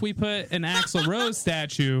 What if we put an Axl Rose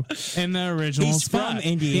statue in the original He's spot? from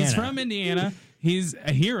Indiana. He's from Indiana. He's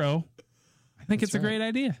a hero. I think it's a great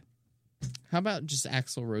idea. How about just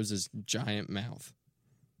Axl Rose's giant mouth?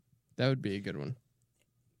 That would be a good one.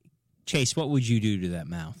 Chase, what would you do to that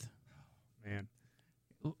mouth? Man,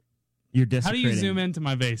 You're how do desecrating. you zoom into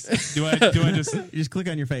my face? Do I just? You just click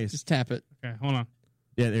on your face. Just tap it. Okay, hold on.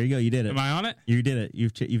 Yeah, there you go. You did it. Am I on it? You did it.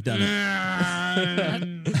 You've done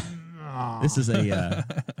it. This is a.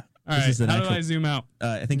 All right. is an How do actual- I zoom out?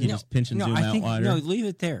 I think you just pinch and zoom I out think wider. no. Leave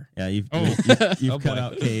it there. Yeah, you've Oh. cut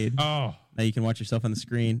out Cade. Oh, Now you can watch yourself on the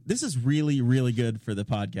screen. This is really, really good for the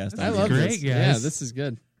podcast. I love great, this. guys. Yeah, this is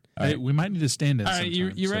good. Hey, we might need to stand in. all right. You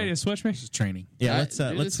sometime, ready to so switch me? This is training. Yeah, I- let's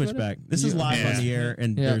do this switch with back. it? This is live Yeah. on the air,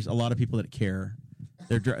 and Yeah. there's a lot of people that care.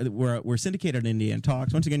 We're syndicated on Indiana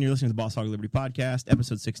Talks. Once again, you're listening to the Boss Hog Liberty Podcast,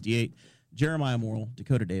 episode 68. Jeremiah Morrill,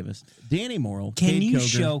 Dakota Davis, Danny Morrill, Can Cade you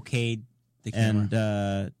Koger, show Cade the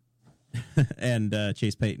camera? and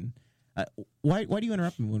Chase Payton. Why do you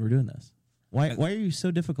interrupt me when we're doing this? Why are you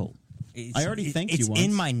so difficult? I already thanked you It's once.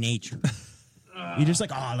 in my nature. You're just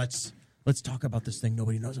like, let's talk about this thing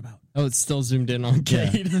nobody knows about. Oh, it's still zoomed in on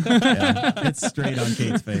Cade. Yeah, it's straight on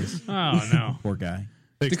Cade's face. Oh no, Poor guy.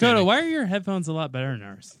 Dakota. Why are your headphones a lot better than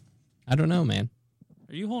ours? I don't know, man.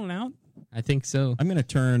 Are you holding out? I think so. I'm going to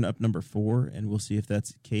turn up number 4, and we'll see if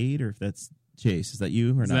that's Cade or if that's Chase. Is that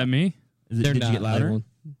you or Is not? that me? Did you get louder? labeled.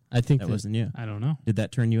 I think That wasn't you. I don't know. Did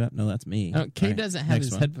that turn you up? No, that's me. Cade All right, doesn't have next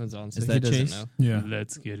his one. headphones on, so Is he that doesn't Chase? know. Yeah.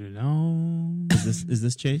 Let's get it on. Is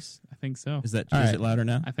this Chase? I think so. Is All it right. louder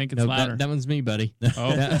now? I think it's No, louder. that one's me, buddy.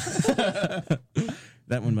 Oh,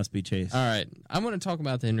 That one must be Chase. All right. I'm going to talk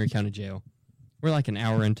about the Henry County Jail. We're like an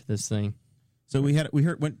hour into this thing. So we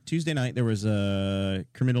heard Tuesday night there was a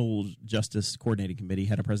criminal justice coordinating committee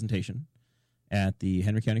had a presentation at the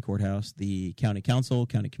Henry County Courthouse. The county council,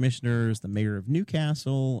 county commissioners, the mayor of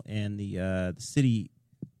Newcastle, and the city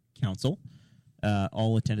council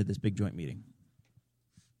all attended this big joint meeting.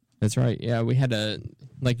 That's right. Yeah, we had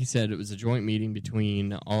like you said, it was a joint meeting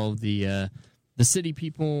between all of the city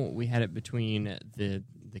people. We had it between the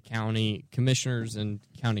county commissioners and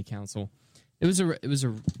county council. It was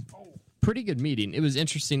a pretty good meeting. It was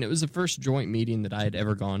interesting. It was the first joint meeting that I had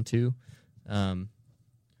ever gone to,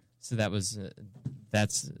 so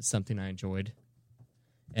that's something I enjoyed,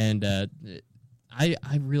 and I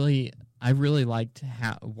really liked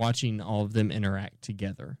watching all of them interact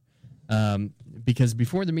together. Because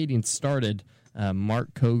before the meeting started,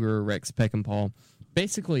 Mark Koger, Rex Peckinpah,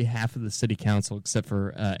 basically half of the city council, except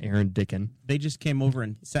for Aaron Dickin, They just came over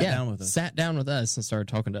and sat down with us. Sat down with us and started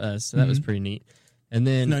talking to us. So that was pretty neat. And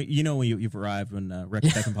then, when you've arrived when Rex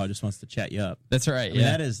Peckinpah just wants to chat you up. That's right. I mean,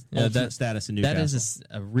 that is ultimate status in Newcastle. That is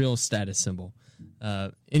a real status symbol.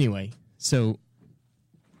 Anyway, so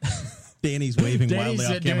Danny's waving wildly Danny's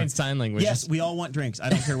off camera. doing sign language. Yes, we all want drinks. I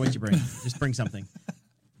don't care what you bring. Just bring something.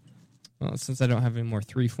 Well, since I don't have any more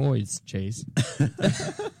 3 Floyds, Chase.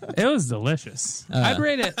 It was delicious. I'd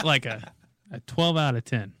rate it like a 12 out of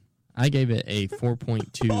 10. I gave it a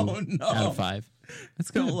 4.2 out of 5.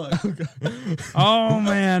 Let's go look. Oh,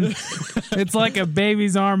 man. It's like a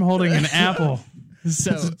baby's arm holding an apple.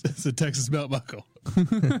 So, It's a Texas belt buckle. all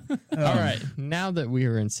right. Now that we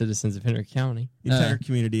are in Citizens of Henry County. The entire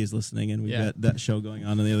community is listening, and we've got that show going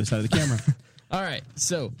on the other side of the camera. All right.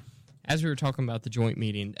 So, as we were talking about the joint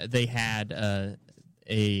meeting, they had a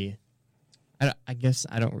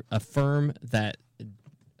firm that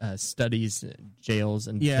studies jails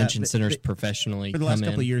and detention centers professionally. For the last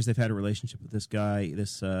couple of years, they've had a relationship with this guy,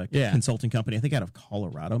 consulting company, I think out of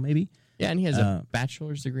Colorado, maybe. Yeah, and he has a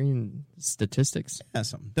bachelor's degree in statistics. Yeah,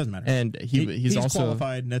 something. Doesn't matter. And he's also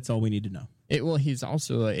qualified, and that's all we need to know. He's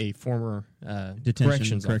also a former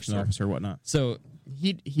Corrections corrections officer, whatnot. So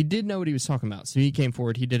he did know what he was talking about. So he came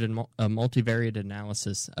forward. He did a multivariate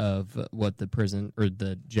analysis of what the prison or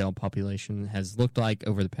the jail population has looked like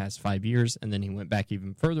over the past 5 years, and then he went back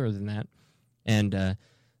even further than that and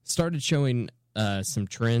started showing some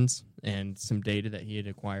trends and some data that he had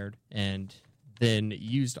acquired, and then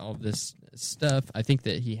used all of this stuff. I think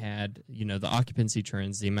that he had, the occupancy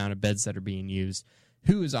trends, the amount of beds that are being used,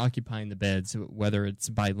 who is occupying the beds, whether it's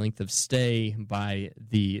by length of stay, by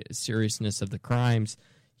the seriousness of the crimes.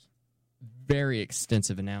 Very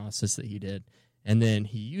extensive analysis that he did. And then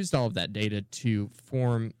he used all of that data to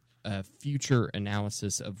form a future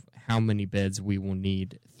analysis of how many beds we will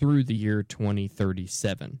need through the year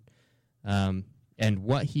 2037. And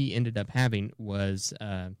what he ended up having was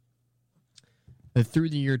through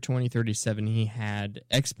the year 2037, he had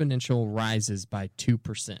exponential rises by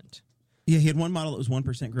 2%. Yeah, he had one model that was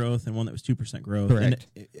 1% growth and one that was 2% growth. Correct.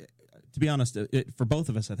 And to be honest, for both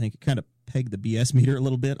of us, I think it kind of pegged the BS meter a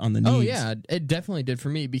little bit on the needs. Oh, yeah, it definitely did for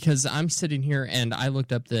me, because I'm sitting here and I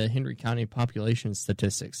looked up the Henry County population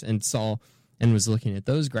statistics and was looking at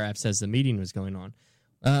those graphs as the meeting was going on.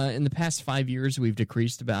 In the past 5 years, we've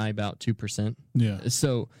decreased by about 2%. Yeah.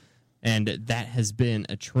 So, and that has been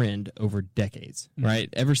a trend over decades, right?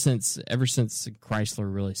 Ever since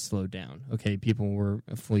Chrysler really slowed down. Okay, people were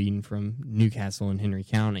fleeing from Newcastle and Henry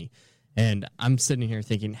County. And I'm sitting here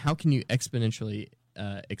thinking, how can you exponentially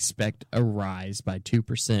expect a rise by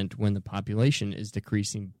 2% when the population is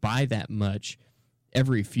decreasing by that much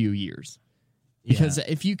every few years? Because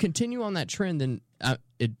if you continue on that trend, then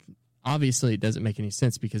obviously it doesn't make any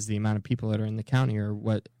sense, because the amount of people that are in the county you're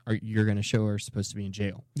going to show are supposed to be in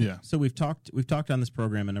jail. Yeah. So we've talked on this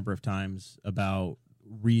program a number of times about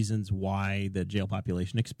reasons why the jail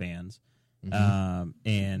population expands.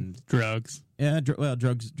 And Drugs. Yeah,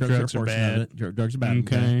 drugs are a portion bad. of it. Drugs are bad.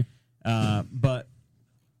 Okay. But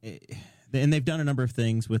and they've done a number of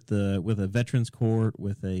things with a veterans court,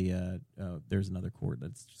 with there's another court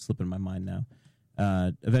that's slipping my mind now.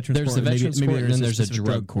 A veterans There's court, a veterans maybe court, and then there's a specific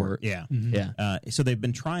drug court. Yeah. Yeah. So they've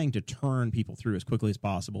been trying to turn people through as quickly as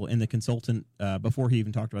possible. And the consultant, before he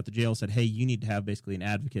even talked about the jail, said, hey, you need to have basically an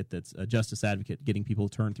advocate that's a justice advocate, getting people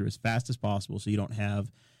turned through as fast as possible so you don't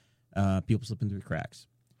have people slipping through the cracks,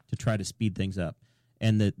 to try to speed things up.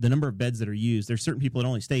 And the number of beds that are used, there's certain people that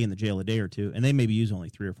only stay in the jail a day or two, and they maybe use only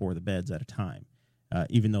 3 or 4 of the beds at a time,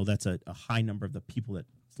 even though that's a high number of the people that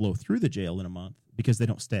flow through the jail in a month, because they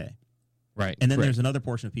don't stay. Right. And then there's another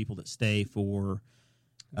portion of people that stay for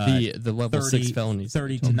the level 6 felonies.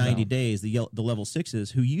 30 to 90 days, the level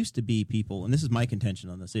 6s, who used to be people, and this is my contention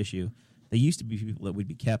on this issue, they used to be people that would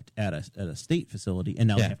be kept at a state facility, and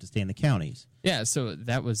now they have to stay in the counties. Yeah, so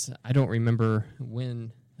that was, I don't remember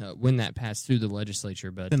when that passed through the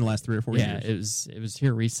legislature, but in the last 3 or 4 years. it was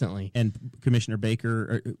here recently. And Commissioner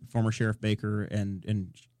Baker, former Sheriff Baker,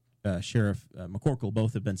 and Sheriff McCorkle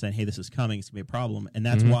both have been saying, hey, this is coming, it's going to be a problem. And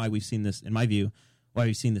that's why we've seen this, in my view, why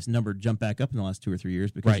we've seen this number jump back up in the last 2 or 3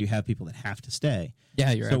 years, because you have people that have to stay.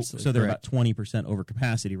 Yeah, you're absolutely So they're correct. about 20% over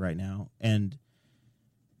capacity right now. And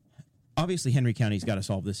obviously Henry County's got to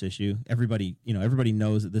solve this issue. Everybody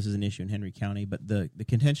knows that this is an issue in Henry County, but the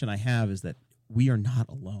contention I have is that we are not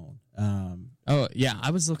alone. Oh yeah,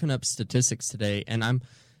 I was looking up statistics today, and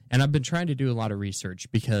I've been trying to do a lot of research,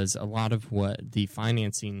 because a lot of what the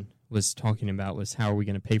financing was talking about was how are we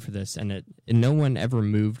going to pay for this, and no one ever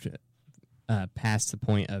moved past the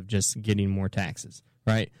point of just getting more taxes,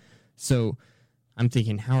 right? So I'm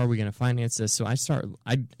thinking, how are we going to finance this? So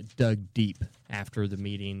I dug deep after the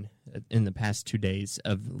meeting in the past 2 days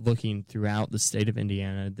of looking throughout the state of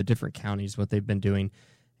Indiana, the different counties, what they've been doing,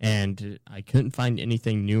 and I couldn't find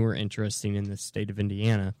anything new or interesting in the state of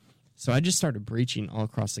Indiana. So I just started breaching all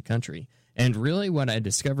across the country. And really what I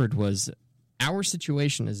discovered was our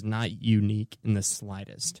situation is not unique in the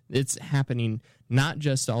slightest. It's happening not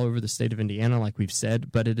just all over the state of Indiana, like we've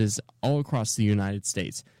said, but it is all across the United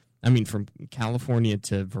States. I mean, from California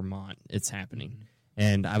to Vermont, it's happening.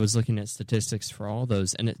 And I was looking at statistics for all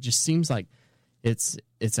those, and it just seems like it's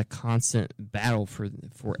a constant battle for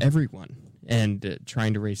everyone, and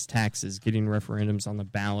trying to raise taxes, getting referendums on the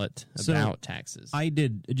ballot about taxes. I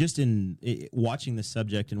did, just in watching the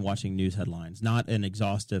subject and watching news headlines, not an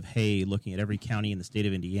exhaustive, hey, looking at every county in the state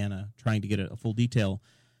of Indiana, trying to get a full detail,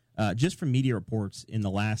 just from media reports in the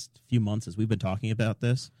last few months as we've been talking about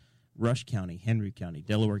this. Rush County, Henry County,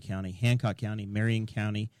 Delaware County, Hancock County, Marion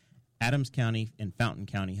County, Adams County, and Fountain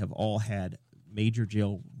County have all had major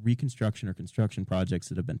jail reconstruction or construction projects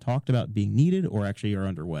that have been talked about being needed or actually are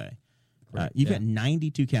underway. You've got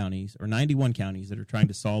 92 counties or 91 counties that are trying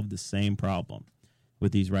to solve the same problem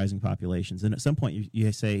with these rising populations. And at some point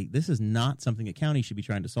you say, this is not something a county should be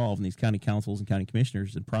trying to solve. And these county councils and county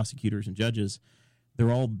commissioners and prosecutors and judges,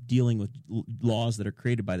 they're all dealing with laws that are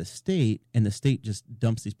created by the state, and the state just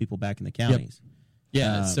dumps these people back in the counties. Yep.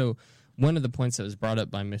 Yeah, so one of the points that was brought up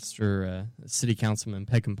by Mr. City Councilman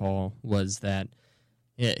Peckinpah was that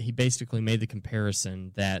he basically made the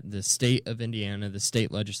comparison that the state of Indiana, the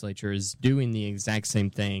state legislature, is doing the exact same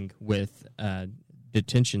thing with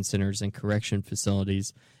detention centers and correction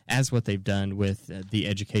facilities as what they've done with the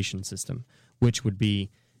education system, which would be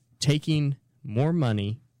taking more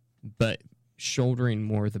money but shouldering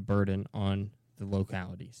more of the burden on the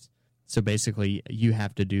localities. So basically, you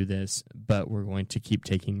have to do this, but we're going to keep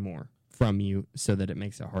taking more from you so that it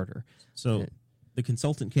makes it harder. So the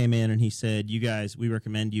consultant came in and he said, you guys, we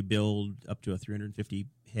recommend you build up to a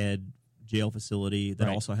 350-head jail facility that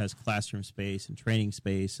also has classroom space and training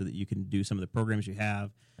space so that you can do some of the programs you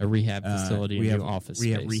have. A rehab facility, a new office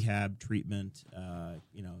space. Rehab, treatment,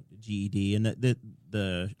 GED. And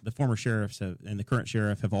the former sheriffs and the current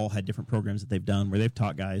sheriff have all had different programs that they've done where they've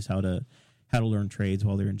taught guys how to learn trades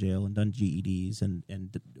while they're in jail and done GEDs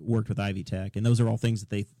and worked with Ivy Tech. And those are all things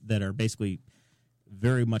that are basically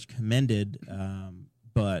very much commended,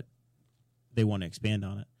 but they want to expand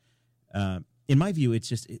on it. In my view, it's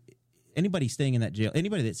just anybody staying in that jail,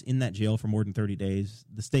 anybody that's in that jail for more than 30 days,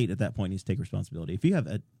 the state at that point needs to take responsibility.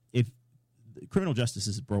 If criminal justice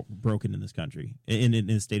is broken in this country, in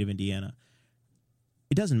the state of Indiana,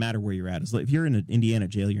 it doesn't matter where you're at. If you're in an Indiana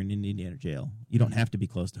jail, you're in an Indiana jail. You don't have to be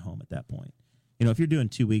close to home at that point. If you're doing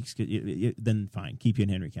 2 weeks, then fine, keep you in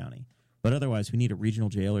Henry County. But otherwise, we need a regional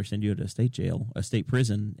jail or send you to a state jail, a state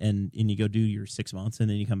prison, and you go do your 6 months and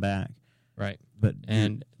then you come back. Right. But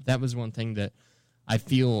that was one thing that I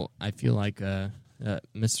feel like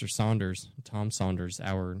Mr. Saunders, Tom Saunders,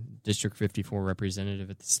 our District 54 representative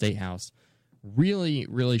at the State House, really,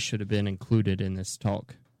 really should have been included in this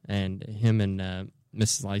talk, and him and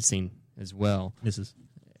Mrs. Lysing as well. Mrs.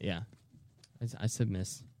 Yeah. I said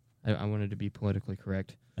Miss. I wanted to be politically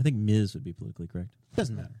correct. I think Ms. would be politically correct.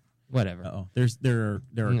 Doesn't matter. Whatever. Uh-oh. There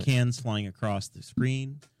are cans flying across the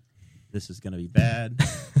screen. This is going to be bad.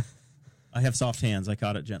 I have soft hands. I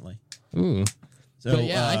caught it gently. Ooh. So, but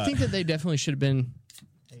yeah, I think that they definitely should have been.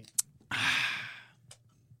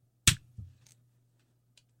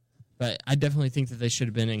 But I definitely think that they should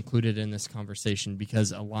have been included in this conversation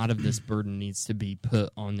because a lot of this burden needs to be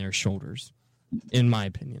put on their shoulders, in my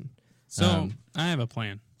opinion. So I have a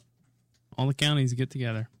plan. All the counties get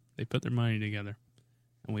together. They put their money together.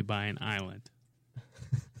 And we buy an island.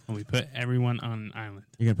 And we put everyone on an island.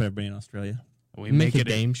 You're going to put everybody in Australia? We make a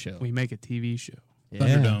game show. We make a TV show. Yeah.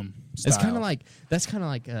 Thunderdome It's kind style. of like that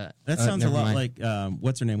sounds a lot mind. like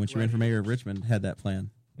what's her name when she ran for mayor of Richmond had that plan.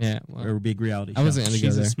 Yeah, well, Or a big reality. I wasn't going to go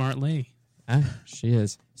She's there. a smart lady. She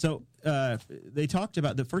is. So they talked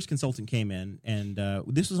about the first consultant came in, and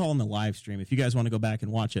this was all in the live stream. If you guys want to go back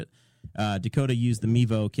and watch it, Dakota used the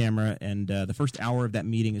Mevo camera, and the first hour of that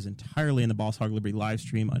meeting is entirely in the Boss Hog Liberty live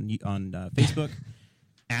stream on Facebook.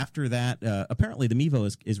 After that, apparently the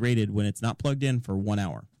Mevo is rated when it's not plugged in for 1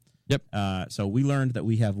 hour. Yep. So we learned that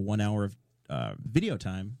we have 1 hour of video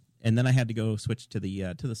time, and then I had to go switch to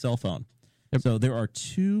the cell phone. Yep. So there are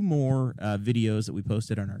 2 more videos that we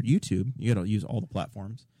posted on our YouTube. You got to use all the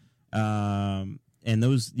platforms. And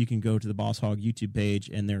those, you can go to the Boss Hog YouTube page,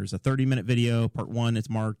 and there's a 30-minute video. Part 1, it's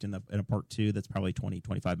marked, and a part 2 that's probably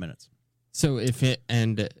 20-25 minutes. So if that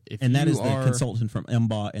is the consultant from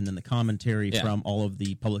MBA, and then the commentary from all of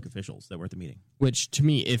the public officials that were at the meeting. Which, to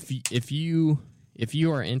me, if you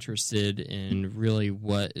are interested in really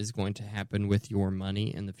what is going to happen with your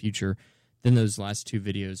money in the future, then those last 2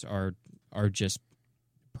 videos are just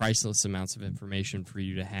priceless amounts of information for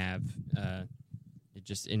you to have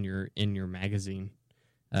just in your magazine,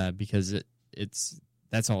 because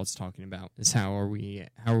that's all it's talking about is how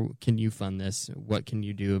can you fund this, what can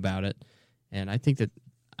you do about it. And I think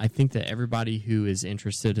that everybody who is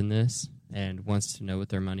interested in this and wants to know what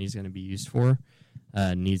their money is going to be used for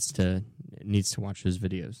needs to watch those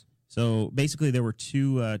videos. So basically, there were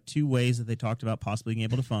two ways that they talked about possibly being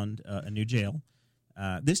able to fund a new jail.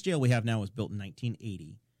 This jail we have now was built in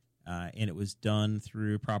 1980, and it was done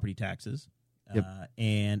through property taxes. Yep.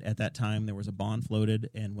 And at that time, there was a bond floated,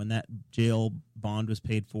 and when that jail bond was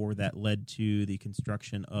paid for, that led to the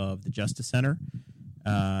construction of the Justice Center.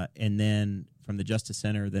 And then from the Justice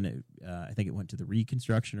Center, then I think it went to the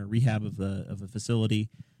reconstruction or rehab of the facility,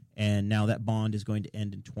 and now that bond is going to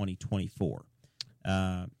end in 2024.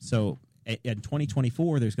 So in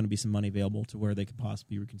 2024, there's going to be some money available to where they could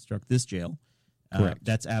possibly reconstruct this jail. Correct.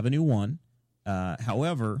 That's Avenue 1.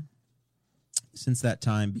 However, since that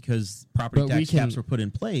time, because property tax caps were put in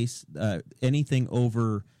place, anything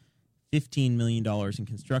over $15 million in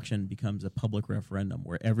construction becomes a public referendum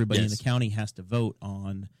where everybody in the county has to vote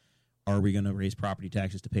on, are we going to raise property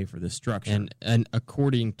taxes to pay for this structure? And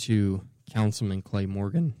according to Councilman Clay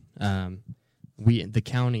Morgan, the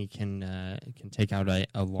county can take out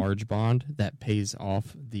a large bond that pays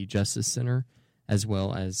off the Justice Center as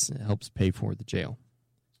well as helps pay for the jail.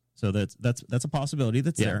 So that's a possibility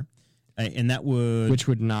that's there. And that which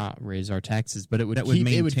would not raise our taxes, but it would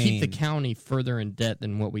keep the county further in debt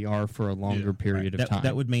than what we are for a longer period of time.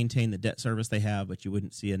 That would maintain the debt service they have, but you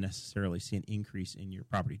wouldn't necessarily see an increase in your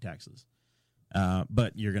property taxes.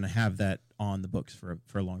 But you're going to have that on the books for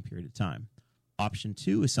a long period of time. Option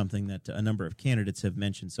 2 is something that a number of candidates have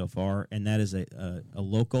mentioned so far, and that is a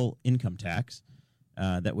local income tax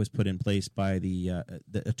that was put in place by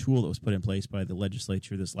a tool that was put in place by the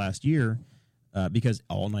legislature this last year. Because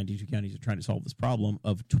all 92 counties are trying to solve this problem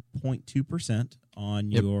of 0.2% on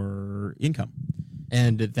your income.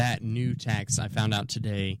 And that new tax, I found out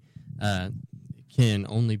today, can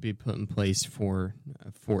only be put in place for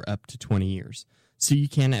up to 20 years. So you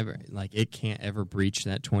can't it can't ever breach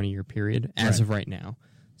that 20-year period as of right now.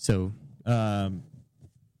 So how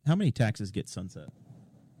many taxes get sunset?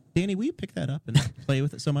 Danny, will you pick that up and play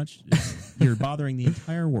with it so much? You're bothering the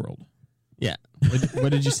entire world. Yeah.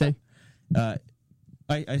 What did you say? I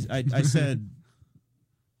said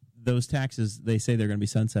those taxes, they say they're going to be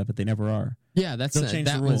sunset, but they never are. Yeah,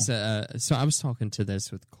 so I was talking to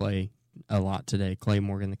this with Clay a lot today, Clay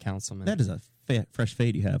Morgan, the councilman. That is a fresh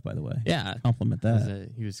fade you have, by the way. Yeah. Compliment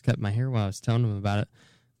that. He was cutting my hair while I was telling him about it.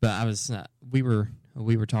 But I was, we were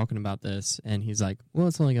talking about this, and he's like, well,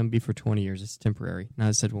 it's only going to be for 20 years. It's temporary. And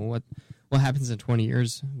I said, well, what happens in 20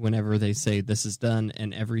 years whenever they say this is done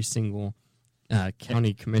and every single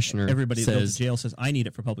county commissioner everybody says, that goes to jail says, I need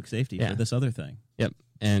it for public safety for this other thing. Yep.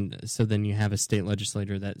 And so then you have a state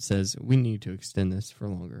legislator that says, we need to extend this for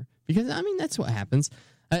longer. Because, I mean, that's what happens.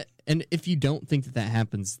 And if you don't think that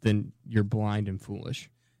happens, then you're blind and foolish.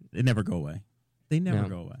 They never go away. They never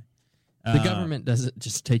go away. The government doesn't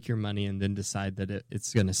just take your money and then decide that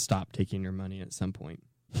it's going to stop taking your money at some point.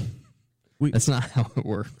 That's not how it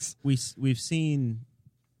works. We've seen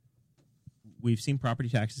property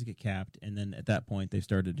taxes get capped, and then at that point they've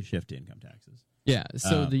started to shift to income taxes. Yeah.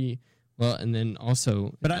 So and then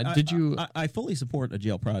also, but I fully support a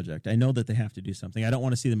jail project. I know that they have to do something. I don't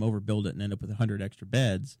want to see them overbuild it and end up with 100 extra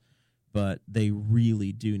beds, but they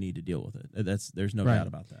really do need to deal with it. There's no doubt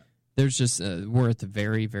about that. There's just we're at the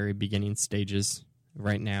very, very beginning stages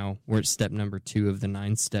right now. We're at step number 2 of the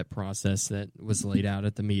 9-step process that was laid out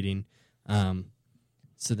at the meeting.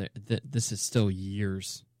 So this is still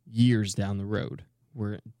years down the road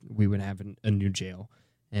where we would have a new jail,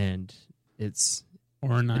 and it's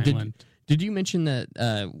or an island. Did you mention that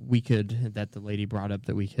that the lady brought up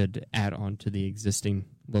that we could add on to the existing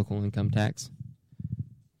local income tax?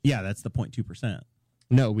 Yeah, that's the 0.2%.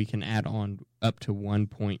 No, we can add on up to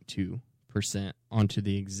 1.2% onto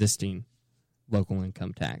the existing local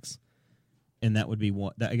income tax. And that would be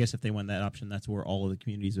what, I guess if they won that option, that's where all of the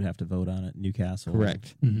communities would have to vote on it. Newcastle.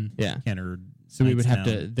 Correct. Yeah. Kenner. So we would have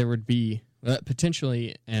Knightstown. to, there would be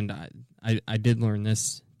potentially, and I did learn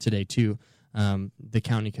this today too, the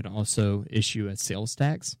county could also issue a sales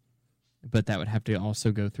tax, but that would have to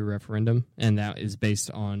also go through referendum, and that is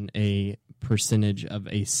based on a percentage of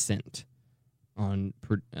a cent on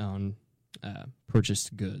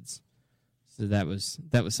purchased goods. So that was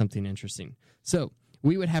something interesting. So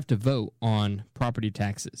we would have to vote on property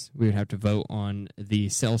taxes. We would have to vote on the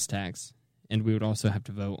sales tax, and we would also have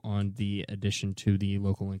to vote on the addition to the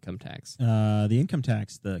local income tax. The income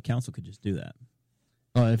tax, the council could just do that.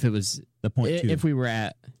 If it was The 0.2. if we were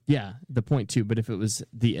at the 0.2, but if it was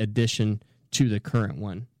the addition to the current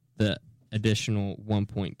one, the additional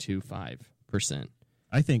 1.25%,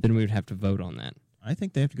 I think then we would have to vote on that. I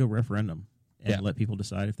think they have to go referendum and Yeah. let people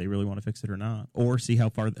decide if they really want to fix it or not, or see how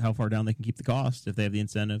far down they can keep the cost. If they have the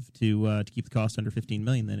incentive to keep the cost under 15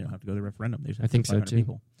 million, then they don't have to go to the referendum. They just have I think so 500 too.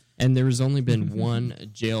 People. And there has only been one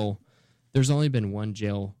jail. There's only been one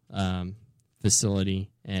jail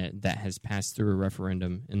facility that has passed through a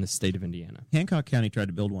referendum in the state of Indiana. Hancock County tried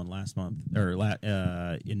to build one last month, or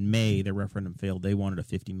in May. Their referendum failed. They wanted a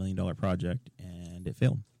 $50 million project, and it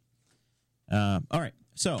failed. All right,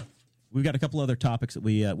 so we've got a couple other topics that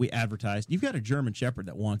we advertised. You've got a German Shepherd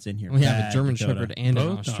that wants in here. We have a bad, German Dakota. Shepherd and an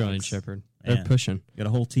Both Australian dogs. Shepherd. They're Man. pushing. Got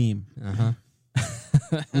a whole team. Uh-huh.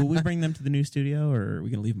 Will we bring them to the new studio, or are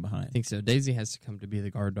we going to leave them behind? I think so. Daisy has to come to be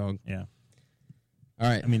the guard dog. Yeah. All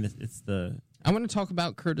right. I mean, it's the I want to talk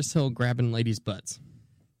about Curtis Hill grabbing ladies' butts.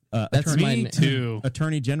 That's attorney, my- too.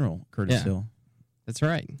 Attorney General Curtis Yeah. Hill. That's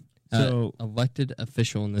right. So- elected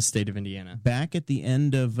official in the state of Indiana. Back at the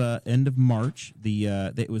end of March,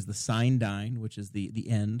 it was the Sign-Dine, which is the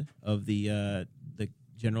end of the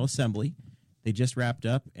General Assembly. They just wrapped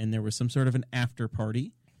up, and there was some sort of an after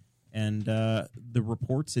party. And the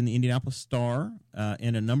reports in the Indianapolis Star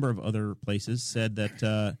and a number of other places said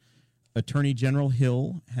that Attorney General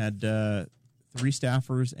Hill had 3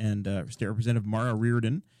 staffers and State Representative Mara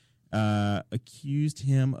Reardon accused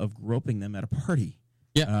him of groping them at a party.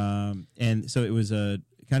 Yeah. And so it was kind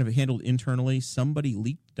of handled internally. Somebody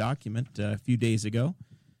leaked a document a few days ago,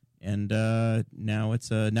 and now it's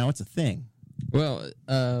a thing. Well,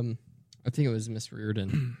 I think it was Miss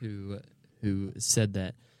Reardon who said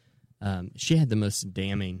that she had the most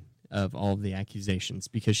damning of all of the accusations,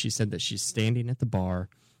 because she said that she's standing at the bar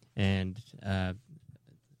and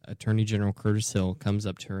Attorney General Curtis Hill comes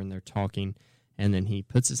up to her and they're talking, and then he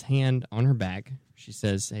puts his hand on her back. She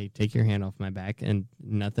says, "Hey, take your hand off my back," and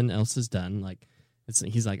nothing else is done.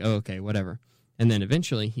 He's like, "Oh, okay, whatever." And then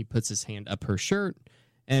eventually he puts his hand up her shirt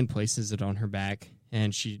and places it on her back,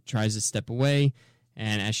 and she tries to step away.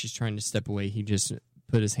 And as she's trying to step away, he just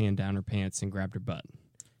put his hand down her pants and grabbed her butt.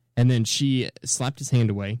 And then she slapped his hand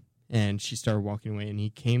away, and she started walking away. And he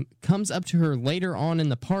comes up to her later on in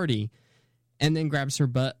the party, and then grabs her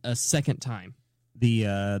butt a second time.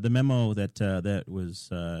 The memo that was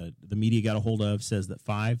the media got a hold of says that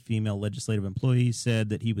 5 female legislative employees said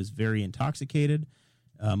that he was very intoxicated,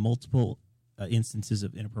 multiple instances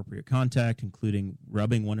of inappropriate contact, including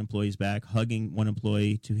rubbing one employee's back, hugging one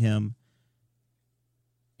employee to him,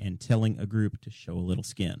 and telling a group to show a little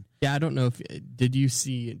skin. Yeah, I don't know if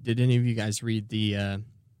did any of you guys read the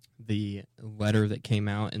letter that came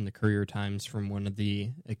out in the Courier Times from one of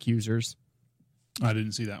the accusers? I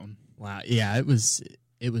didn't see that one. Wow, yeah, it was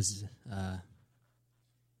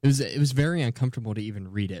very uncomfortable to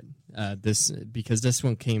even read it. Because this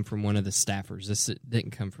one came from one of the staffers. This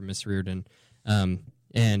didn't come from Miss Reardon,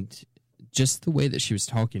 and just the way that she was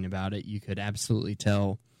talking about it, you could absolutely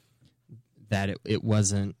tell that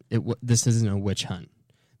this isn't a witch hunt.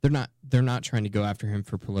 They're not trying to go after him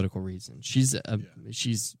for political reasons. She's a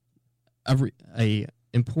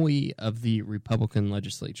employee of the Republican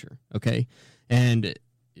legislature, okay? And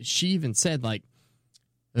she even said,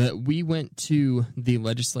 we went to the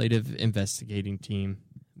legislative investigating team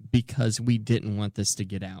because we didn't want this to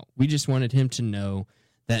get out. We just wanted him to know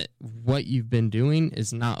that what you've been doing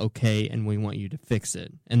is not okay, and we want you to fix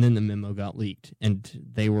it. And then the memo got leaked,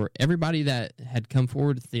 and everybody that had come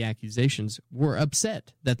forward with the accusations were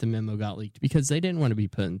upset that the memo got leaked because they didn't want to be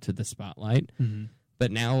put into the spotlight. Mm-hmm.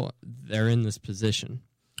 But now they're in this position.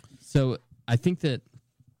 So I think that,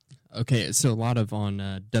 so a lot of on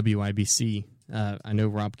WIBC, I know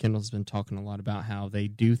Rob Kendall's been talking a lot about how they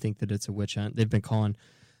do think that it's a witch hunt. They've been calling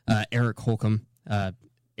Eric Holcomb,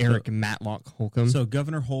 Eric Matlock Holcomb. So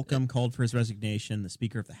Governor Holcomb called for his resignation. The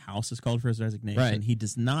Speaker of the House has called for his resignation. Right. He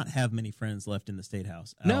does not have many friends left in the State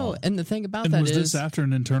House. at no, all. and the thing about And that was is this after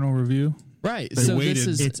an internal review? right. They So waited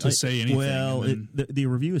this is to say anything. Well, and then- the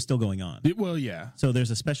review is still going on. well, yeah. So there's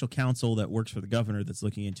a special counsel that works for the governor that's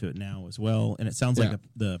looking into it now as well. And it sounds like Yeah.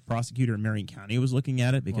 the prosecutor in Marion County was looking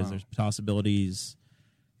at it because Wow. there's possibilities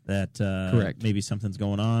that Correct. maybe something's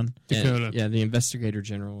going on. Dakota. yeah, the investigator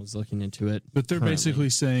general is looking into it. But they're currently. basically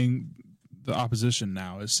saying the opposition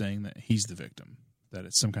now is saying that he's the victim, that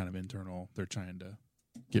it's some kind of internal. They're trying to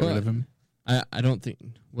get Well, rid of him. I don't think.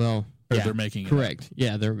 Well, Or yeah, they're making it correct.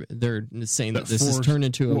 Yeah, they're saying that this has four- turned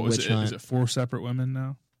into a what was witch it? hunt. Is it 4 separate women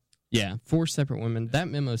now? Yeah, 4 separate women. That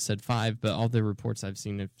memo said 5, but all the reports I've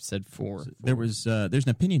seen have said 4. There's an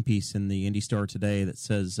opinion piece in the Indy Star today that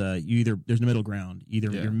says there's a middle ground. Either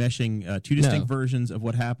Yeah. you're meshing two distinct No. versions of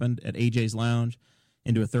what happened at AJ's Lounge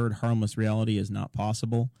into a third harmless reality is not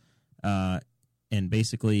possible. And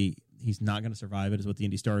basically, he's not going to survive it, is what the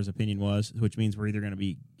Indy Star's opinion was, which means we're either going to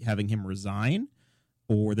be having him resign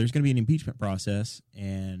or there's going to be an impeachment process,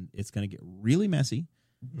 and it's going to get really messy,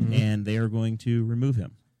 and they are going to remove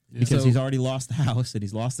him. Because So- he's already lost the House and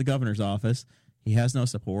he's lost the governor's office. He has no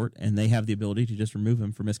support, and they have the ability to just remove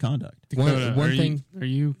him for misconduct. Dakota, One are thing, Are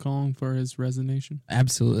you calling for his resignation?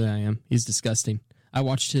 absolutely, I am. He's disgusting. I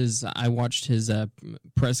watched his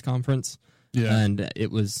press conference, Yeah. and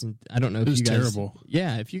it was. I don't know if It was you guys. terrible.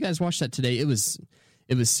 Yeah, if you guys watched that today, it was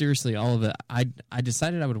seriously all of it. I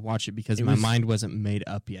decided I would watch it because It my was- mind wasn't made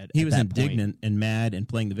up yet. He at was that point. indignant and mad and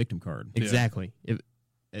playing the victim card. Exactly.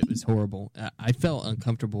 It was horrible. I felt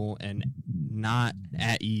uncomfortable and not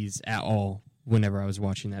at ease at all whenever I was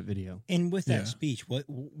watching that video. And with that Yeah. speech,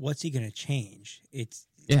 what's he going to change?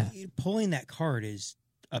 Yeah. Pulling that card is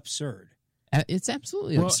absurd. It's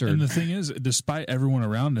absolutely Well, absurd. and the thing is, despite everyone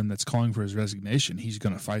around him that's calling for his resignation, he's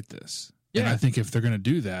going to fight this. And Yeah. I think if they're going to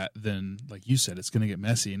do that, then, like you said, it's going to get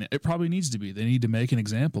messy. And it probably needs to be. They need to make an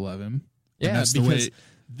example of him. And yeah, that's the because way.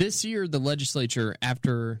 this year the legislature,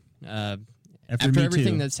 after After Me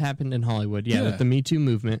everything Too. that's happened in Hollywood, with the Me Too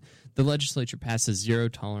movement, the legislature passed a zero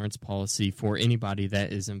tolerance policy for anybody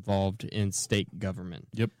that is involved in state government.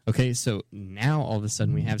 Yep. Okay, so now all of a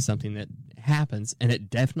sudden we have something that happens, and it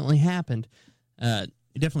definitely happened. It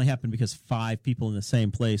definitely happened because 5 people in the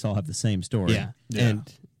same place all have the same story. Yeah, Yeah.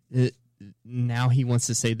 and now he wants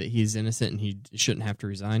to say that he's innocent and he shouldn't have to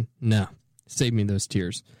resign. No, save me those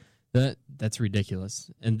tears. That's ridiculous.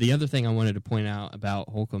 And the other thing I wanted to point out about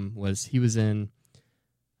Holcomb was he was in,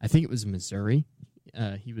 I think it was Missouri.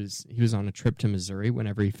 He was on a trip to Missouri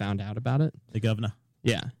whenever he found out about it. The governor.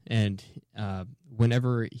 Yeah, and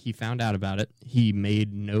whenever he found out about it, he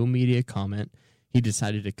made no media comment. He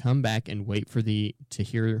decided to come back and wait for to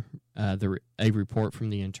hear a report from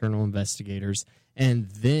the internal investigators, and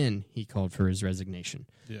then he called for his resignation.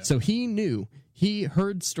 Yeah. So he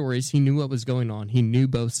heard stories, he knew what was going on, he knew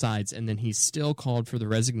both sides, and then he still called for the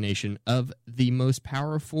resignation of the most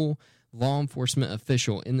powerful law enforcement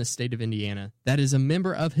official in the state of Indiana that is a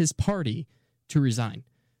member of his party to resign.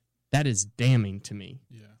 That is damning to me.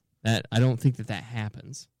 Yeah. That I don't think that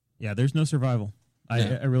happens. Yeah, there's no survival.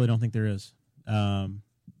 Yeah. I really don't think there is. Now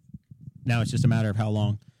it's just a matter of how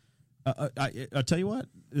long. I'll tell you what,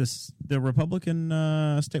 the Republican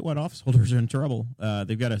statewide office holders are in trouble.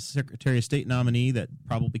 They've got a Secretary of State nominee that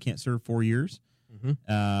probably can't serve 4 years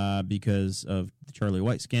because of the Charlie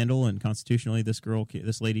White scandal, and constitutionally,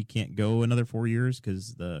 this lady can't go another 4 years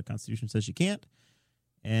because the Constitution says she can't.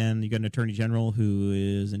 And you got an Attorney General who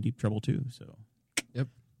is in deep trouble too. So, Yep.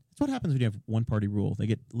 that's what happens when you have one party rule. They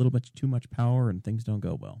get a little bit too much power, and things don't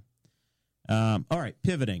go well. All right,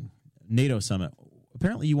 pivoting. NATO summit.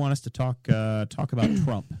 Apparently, you want us to talk about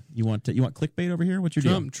Trump. You want clickbait over here? What's your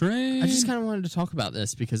Trump deal? train. I just kind of wanted to talk about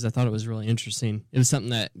this because I thought it was really interesting. It was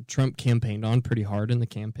something that Trump campaigned on pretty hard in the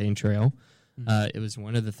campaign trail. It was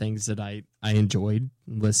one of the things that I enjoyed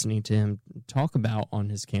listening to him talk about on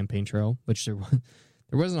his campaign trail, which there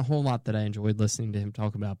wasn't a whole lot that I enjoyed listening to him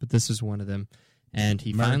talk about, but this was one of them. And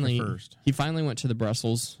he America first. finally went to the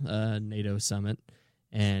Brussels NATO summit,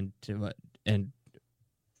 and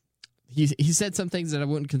he said some things that I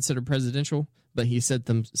wouldn't consider presidential, but he said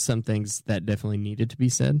some things that definitely needed to be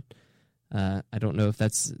said. I don't know if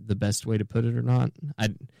that's the best way to put it or not.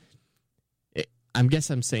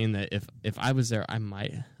 I'm saying that if I was there, I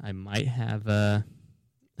might have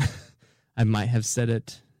I might have said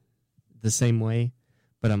it the same way,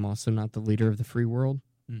 but I'm also not the leader of the free world.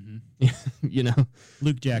 You know,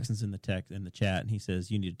 Luke Jackson's in the chat, and he says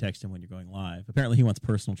you need to text him when you're going live. Apparently, he wants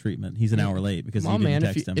personal treatment. He's an hour late because come on, he didn't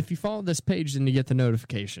man. text him. If you follow this page, then you get the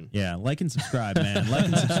notification. Yeah, like and subscribe, man. Like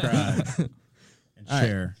and subscribe and All right.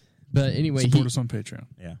 share. But anyway, Support us on Patreon.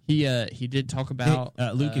 Yeah, he did talk about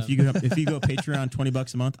Luke. If you go Patreon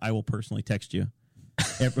 $20 a month, I will personally text you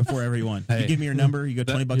before everyone. Hey. You give me your number. You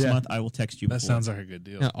go $20 a yeah. month. I will text you. That before. sounds like a good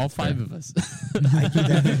deal. all 5 of us. I do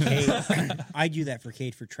that for Kate. I do that for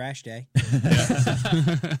Kate for trash day.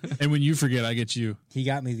 And when you forget, I get you. He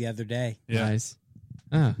got me the other day. Yeah. Nice.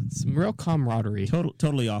 Some real camaraderie.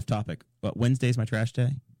 Totally off topic. But Wednesday's my trash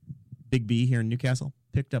day. Big B here in Newcastle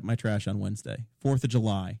picked up my trash on Wednesday, 4th of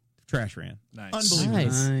July. Trash ran. Nice. Unbelievable.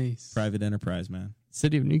 Nice. Nice. Private enterprise, man.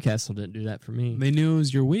 City of Newcastle didn't do that for me. They knew it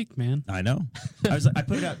was your week, man. I know. I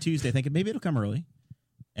put it out Tuesday, thinking maybe it'll come early,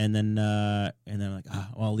 and then I'm like, well,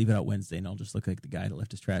 I'll leave it out Wednesday, and I'll just look like the guy that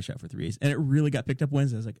left his trash out for 3 days. And it really got picked up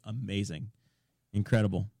Wednesday. I was like, amazing,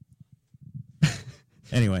 incredible.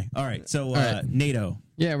 Anyway, all right. So All right. NATO.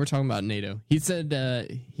 Yeah, we're talking about NATO. He said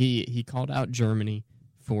he called out Germany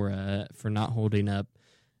for not holding up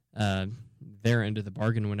their end of the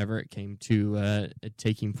bargain whenever it came to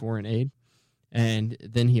taking foreign aid, and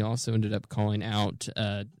then he also ended up calling out.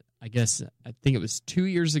 I think it was 2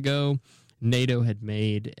 years ago, NATO had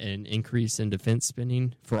made an increase in defense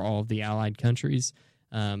spending for all of the allied countries.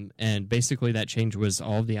 And basically that change was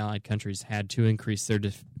all of the allied countries had to increase their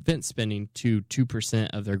defense spending to 2%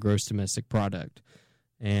 of their gross domestic product.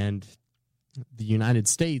 And the United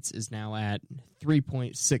States is now at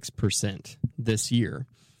 3.6% this year.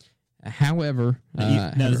 However,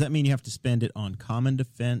 Now, does that mean you have to spend it on common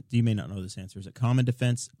defense? You may not know this answer. Is it common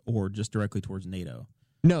defense or just directly towards NATO?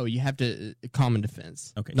 no, you have to common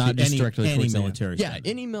defense. Okay, not so just any directly towards military NATO. Yeah,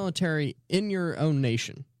 spending. any military in your own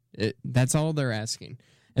nation. That's all they're asking.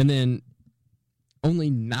 And then only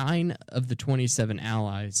 9 of the 27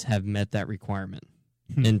 allies have met that requirement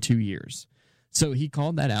in 2 years. So he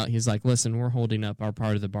called that out. He's like, listen, we're holding up our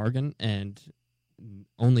part of the bargain, and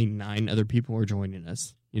only 9 other people are joining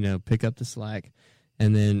us. Pick up the slack.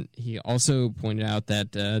 And then he also pointed out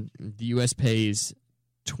that the U.S. pays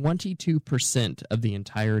 22% of the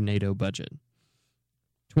entire NATO budget.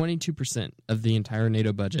 22% of the entire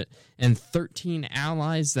NATO budget, and 13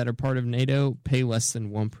 allies that are part of NATO pay less than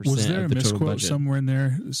 1% Was there of a the total misquote budget. somewhere in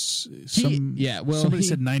there? Somebody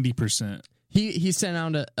said 90%. He sent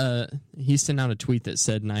out a tweet that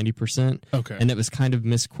said 90%. Okay. And it was kind of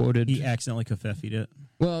misquoted. He accidentally kafefied it.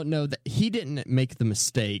 Well, no, he didn't make the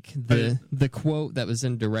mistake. The quote that was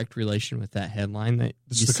in direct relation with that headline that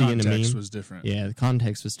you Just the see in a meme context was different. Yeah, the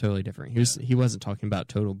context was totally different. He wasn't talking about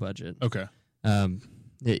total budget. Okay.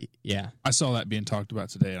 Yeah. I saw that being talked about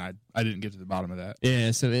today, and I didn't get to the bottom of that.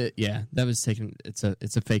 Yeah, so that was taken. It's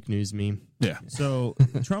a fake news meme. Yeah. So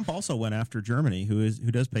Trump also went after Germany, who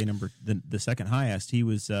does pay the second highest. He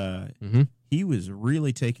was he was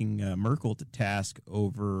really taking Merkel to task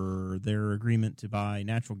over their agreement to buy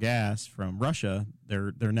natural gas from Russia.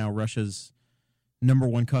 They're now Russia's number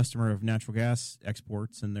one customer of natural gas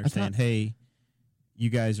exports, and they're saying, hey, you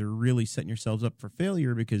guys are really setting yourselves up for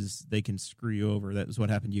failure because they can screw you over. That was what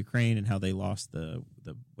happened to Ukraine and how they lost the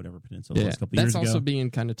whatever peninsula was a couple years that's ago. also being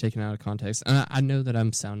kind of taken out of context. And I know that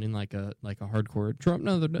I'm sounding like a hardcore Trump.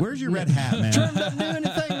 No, Where's your red hat, man? Trump doesn't do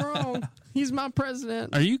anything wrong. He's my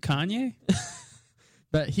president. Are you Kanye?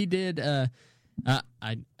 But he did. I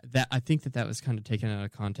think that was kind of taken out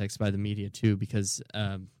of context by the media too, because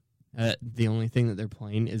the only thing that they're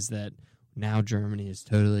playing is that now Germany is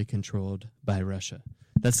totally controlled by Russia.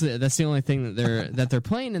 That's the only thing that they're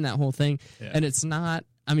playing in that whole thing, and it's not.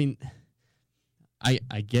 I mean,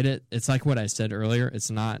 I get it. It's like what I said earlier. It's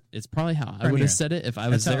not. It's probably how I would have said it if I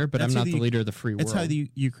was there, but I'm not the leader of the free world. That's how the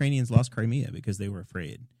Ukrainians lost Crimea, because they were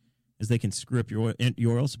afraid, is they can screw up your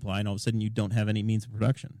oil supply, and all of a sudden you don't have any means of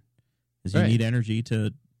production, because you need energy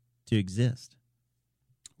to exist.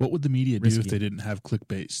 What would the media do Risky. if they didn't have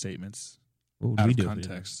clickbait statements What would out we of do?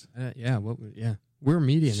 context? We're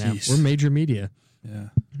media now. Jeez. We're major media. Yeah.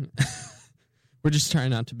 We're just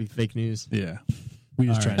trying not to be fake news. Yeah. We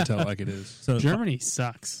just All try right. and tell it like it is. So Germany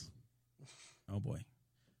sucks. Oh boy.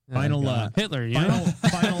 Oh, Final. God. Hitler, you Final.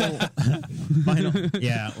 know? Final.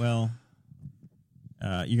 Yeah. Well.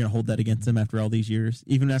 You're gonna hold that against them after all these years,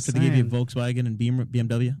 even after they gave you Volkswagen and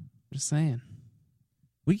BMW. Just saying.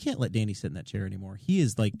 We can't let Danny sit in that chair anymore. He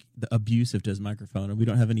is like abusive to his microphone, and we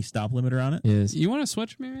don't have any stop limiter on it. Yes. You want to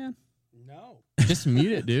switch me, man? No. Just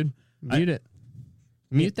mute it, dude. Mute it.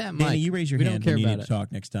 Mute that mic. Danny, you raise your We hand don't care when you about need it. to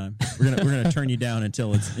talk next time. We're gonna turn you down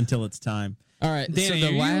until it's time. All right. Danny, so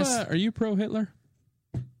the are last. you pro Hitler?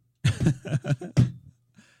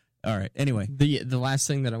 All right. Anyway, The last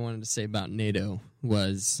thing that I wanted to say about NATO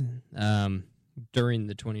was during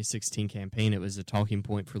the 2016 campaign, it was a talking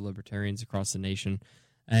point for libertarians across the nation.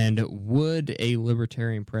 And would a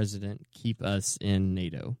libertarian president keep us in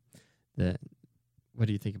NATO? What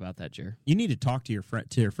do you think about that, Jer? you need to talk to your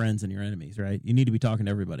friends and your enemies, right? You need to be talking to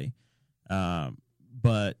everybody.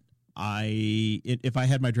 But if I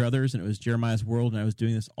had my druthers and it was Jeremiah's world and I was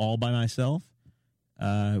doing this all by myself,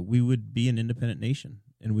 we would be an independent nation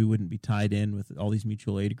and we wouldn't be tied in with all these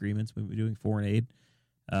mutual aid agreements. We would be doing foreign aid.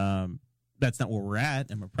 That's not where we're at.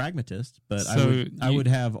 I'm a pragmatist, but I would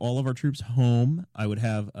have all of our troops home. I would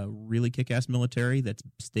have a really kick-ass military that's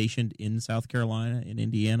stationed in South Carolina, in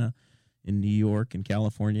Indiana, in New York, in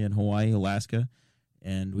California, in Hawaii, Alaska,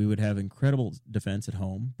 and we would have incredible defense at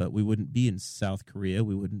home, but we wouldn't be in South Korea.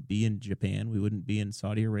 We wouldn't be in Japan. We wouldn't be in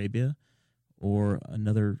Saudi Arabia or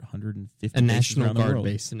another 150 A National around the Guard world.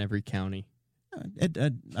 base in every county.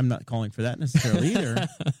 I'm not calling for that necessarily either.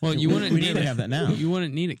 Well, you wouldn't we need need to it. have that now. You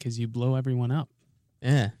wouldn't need it because you blow everyone up.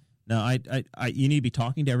 Yeah. No, you need to be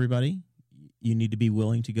talking to everybody. You need to be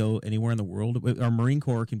willing to go anywhere in the world. Our Marine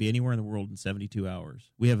Corps can be anywhere in the world in 72 hours.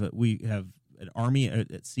 We have an army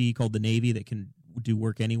at sea called the Navy that can do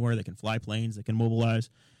work anywhere, that can fly planes, that can mobilize.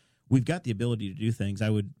 We've got the ability to do things. I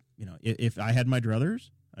would, if I had my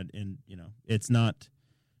druthers, and it's not.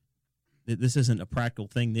 This isn't a practical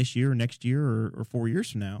thing this year or next year or 4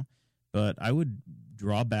 years from now, but I would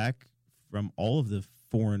draw back from all of the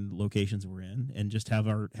foreign locations we're in and just have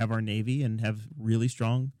our Navy and have really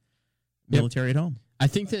strong military at home. I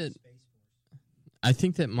think that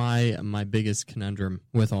my biggest conundrum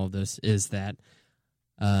with all this is that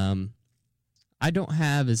I don't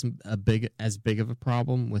have as big of a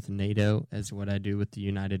problem with NATO as what I do with the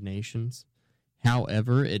United Nations.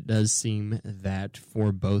 However, it does seem that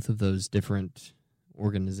for both of those different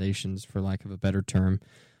organizations, for lack of a better term,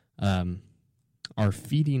 are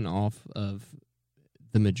feeding off of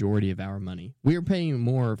the majority of our money. We are paying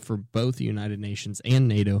more for both the United Nations and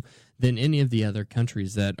NATO than any of the other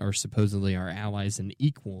countries that are supposedly our allies and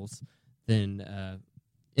equals than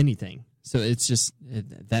anything. So it's just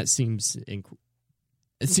that seems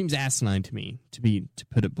asinine to me, to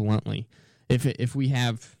put it bluntly. If we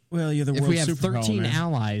have Well, you're the if we have 13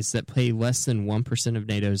 allies that pay less than 1% of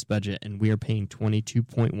NATO's budget and we are paying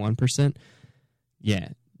 22.1%, yeah,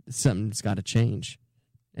 something's got to change.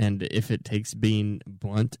 And if it takes being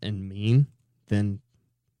blunt and mean, then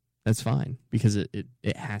that's fine because it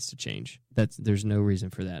has to change. There's no reason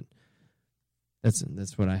for that.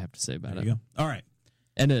 That's what I have to say about There it. you go. All right.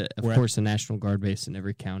 And of course, a National Guard base in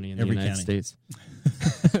every county in the United States.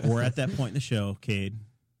 We're at that point in the show, Cade.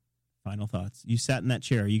 Final thoughts. You sat in that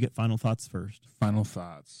chair. You get final thoughts first. Final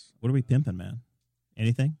thoughts. What are we pimping, man?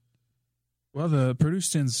 Anything? Well, the produce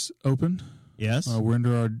stand's open. Yes. We're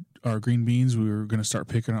into our green beans. We were going to start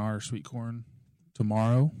picking our sweet corn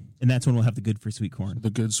tomorrow. And that's when we'll have the good for sweet corn. The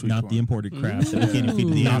good sweet Not corn. the imported crap that we can't even feed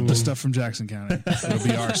to the Not the animals. stuff from Jackson County. It'll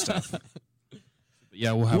be our stuff. But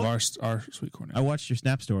yeah, we'll have our sweet corn. I watched your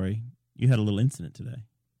Snap story. You had a little incident today.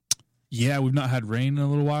 Yeah, we've not had rain in a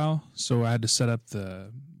little while, so I had to set up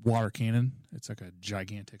the water cannon. It's like a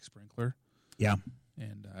gigantic sprinkler. Yeah.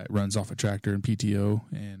 And it runs off a tractor and PTO.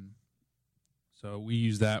 And so we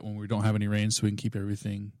use that when we don't have any rain so we can keep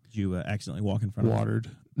everything Did you accidentally walk in front of watered.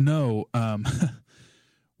 No.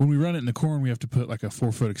 When we run it in the corn, we have to put like a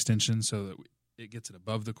 4-foot extension so that it gets it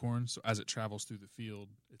above the corn. So as it travels through the field,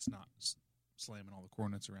 it's not slamming all the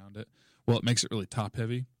corn that's around it. Well, it makes it really top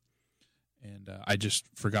heavy. And I just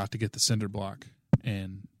forgot to get the cinder block.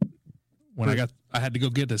 And when I had to go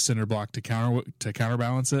get a cinder block to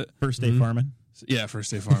counterbalance it. First day farming? Yeah, first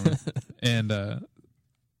day farming. And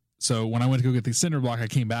so when I went to go get the cinder block, I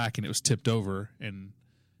came back and it was tipped over, and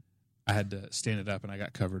I had to stand it up, and I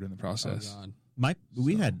got covered in the process. Oh, God.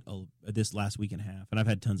 We had this last week and a half, and I've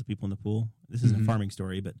had tons of people in the pool. This isn't a farming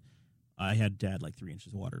story, but I had to add like 3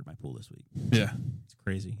 inches of water in my pool this week. Yeah. It's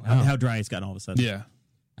crazy Wow. how dry it's gotten all of a sudden. Yeah.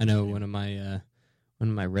 I know one of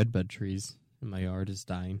my redbud trees in my yard is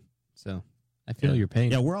dying, so I feel your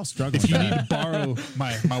pain. Yeah, we're all struggling. If you with need that. to borrow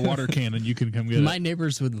my water cannon, you can come get My it.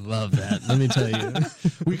 neighbors would love that. Let me tell you.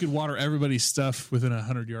 We could water everybody's stuff within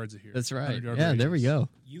 100 yards of here. That's right. 100-yard Yeah, there we radius. go.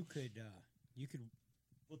 You could.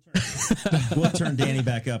 We'll turn Danny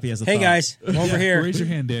back up. He has a Hey thought. guys, I'm over here. Raise your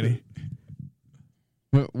hand, Danny.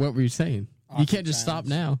 What were you saying? You can't just stop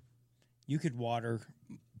Oftentimes. now. You could water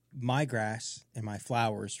my grass and my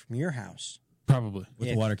flowers from your house. Probably. with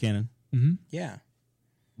Yeah. the water cannon. Yeah.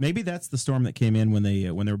 Maybe that's the storm that came in when they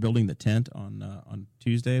were building the tent on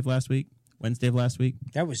Wednesday of last week.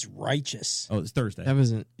 That was righteous. Oh, it's Thursday. That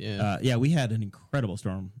wasn't. Yeah. Yeah, we had an incredible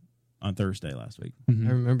storm on Thursday last week. I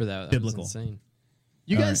remember that. That Biblical. was insane.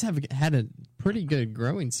 You guys have had a pretty good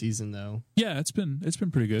growing season, though. Yeah, it's been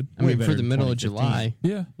pretty good. I mean, better for the than middle of 2015. July,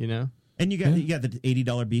 Yeah. you know. And you got the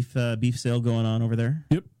 $80 beef sale going on over there.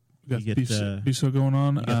 Yep. We got You get, beef sale going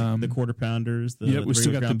on. You got the quarter pounders. Yep, we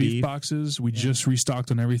still got the ground beef boxes. We just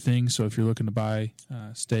restocked on everything. So if you're looking to buy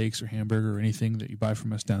steaks or hamburger or anything that you buy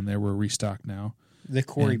from us down there, we're restocked now. The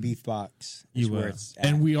Corey And beef box is where it's at.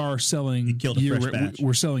 And we are selling killed a fresh batch.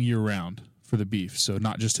 we're selling year round for the beef, so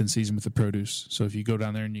not just in season with the produce. So if you go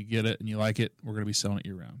down there and you get it and you like it, we're going to be selling it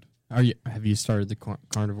year round. Have you started the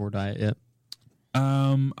carnivore diet yet?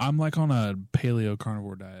 I'm like on a paleo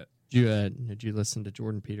carnivore diet. Did you listen to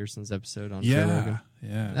Jordan Peterson's episode on Joe Rogan?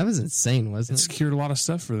 Yeah. That was insane, wasn't It's it? cured a lot of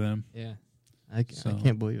stuff for them. Yeah, I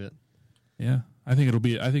can't believe it. Yeah, I think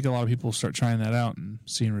a lot of people will start trying that out and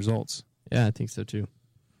seeing results. Yeah, I think so too.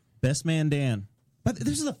 Best man Dan. But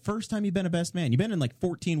this is the first time you've been a best man. You've been in like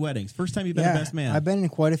 14 weddings. First time you've been a best man. I've been in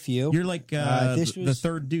quite a few. You're like the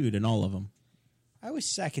third dude in all of them. I was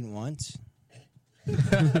second once.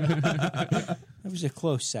 It was a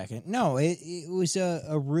close second. No, it was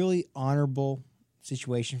a really honorable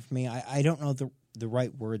situation for me. I don't know the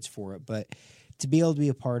right words for it, but to be able to be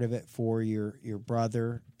a part of it for your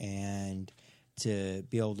brother and to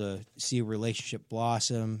be able to see a relationship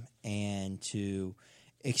blossom and to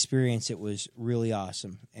experience it was really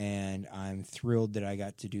awesome. And I'm thrilled that I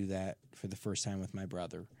got to do that for the first time with my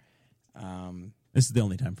brother. This is the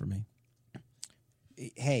only time for me.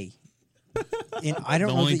 Hey, and I don't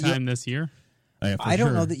The know only that time this year. Yeah, for I don't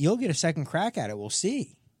sure. know that you'll get a second crack at it. We'll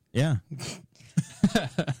see. Yeah.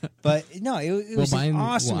 But no, it was an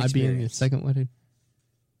awesome Will I be in the experience. second wedding?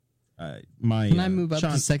 Can Can I move up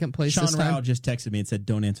to second place Sean this time? Rao just texted me and said,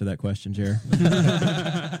 "Don't answer that question, Jer."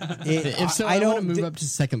 If so, I want to don't move thi- up to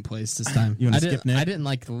second place this time. You wanna I skip didn't- Nick? I didn't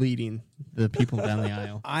like leading the people down the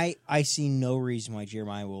aisle. I see no reason why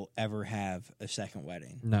Jeremiah will ever have a second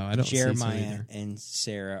wedding. No, I don't see so Jeremiah either. and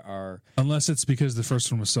Sarah are Unless it's because the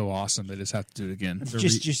first one was so awesome, they just have to do it again.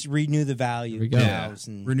 just renew the value. we go. vows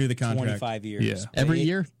and Renew the contract. 25 years. Yeah. But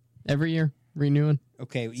Every year, renewing.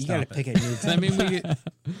 Okay, you got to pick a new. Does that mean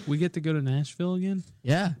we get to go to Nashville again?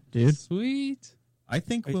 Yeah, dude. Sweet. I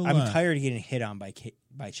think we'll. I'm tired of getting hit on by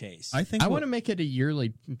Chase. I think I we'll- want to make it a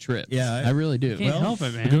yearly trip. Yeah, I really do. Can't help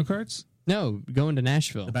it, The man. go karts? No, going to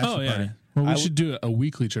Nashville. the bachelor Oh, yeah. party. Well, we I should do a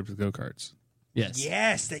weekly trip with go karts. Yes.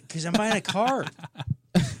 Yes, because I'm buying a car.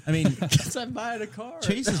 I mean, Because I'm buying a car.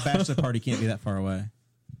 Chase's bachelor party can't be that far away.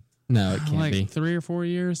 No, it can't Like be. 3 or 4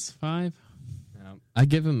 years, 5. No. I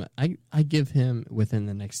give him within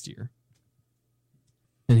the next year.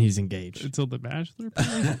 And he's engaged. Until the bachelor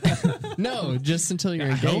party? No, just until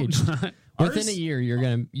you're I hope engaged. not. Within a year,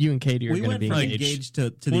 you and Katie are We going to went be from engaged. engaged to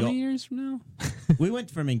 20 the. years from now? We went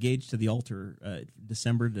from engaged to the altar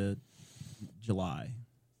December to July.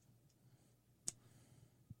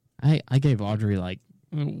 I gave Audrey like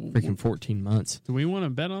Do freaking 14 months. we want to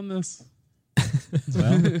bet on this?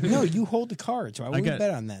 Well, No, you hold the card, so I wouldn't got-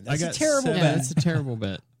 bet on that. I That's a got terrible seven. Yeah, bet. that's a terrible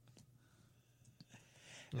bet.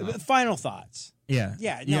 But final thoughts. yeah.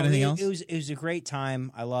 Yeah, You got anything else? it was a great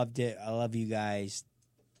time. I loved it. I love you guys.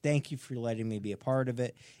 Thank you for letting me be a part of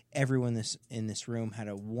it. Everyone in this room had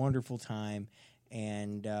a wonderful time,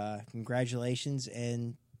 and congratulations.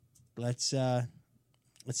 And let's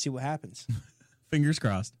see what happens. Fingers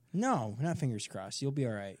crossed. No, not fingers crossed. You'll be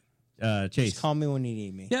all right. Chase. Just call me when you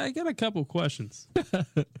need me. Yeah, I got a couple questions.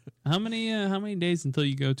 How many days until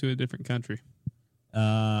you go to a different country?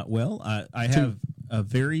 Well, I have a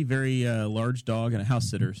very, very large dog and a house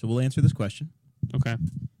sitter, so we'll answer this question. Okay.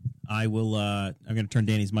 I will. I'm going to turn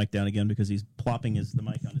Danny's mic down again because he's plopping the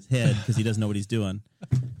mic on his head because he doesn't know what he's doing.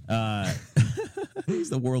 He's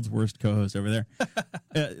the world's worst co-host over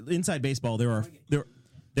there. Inside baseball, there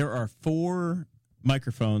are 4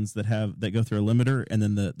 microphones that go through a limiter, and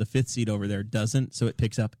then the 5th seat over there doesn't, so it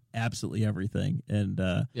picks up absolutely everything. And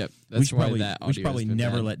Yep, we that's should why probably that we should audio probably has been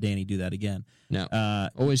never bad. let Danny do that again. No,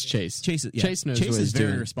 always Chase. Chase Chase knows Chase what is he's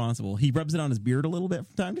very doing. responsible. He rubs it on his beard a little bit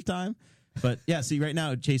from time to time. But yeah, see, right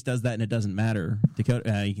now Chase does that and it doesn't matter.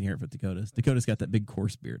 Dakota, you can hear it for Dakota's. Dakota's got that big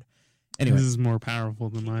coarse beard. Anyway, This is more powerful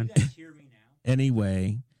than mine.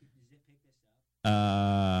 anyway,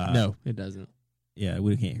 No, it doesn't. yeah,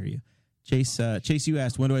 we can't hear you. Chase, you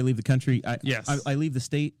asked when do I leave the country? Yes. I leave the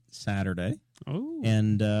state Saturday, Oh.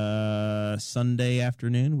 and Sunday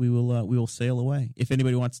afternoon we will sail away. If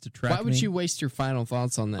anybody wants to track Why would me, you waste your final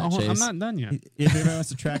thoughts on that, Oh, Chase? I'm not done yet. if anybody wants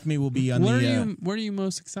to track me, we'll be on What the. are you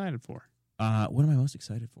most excited for? What am I most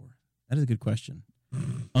excited for? That is a good question.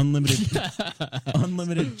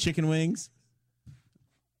 Unlimited chicken wings.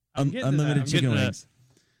 I'm getting to that. Unlimited I'm chicken getting to wings.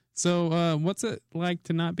 So, what's it like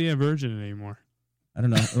to not be a virgin anymore? I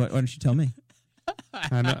don't know. Why don't you tell me?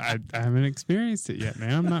 I haven't experienced it yet,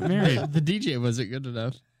 man. I'm not married. The DJ wasn't good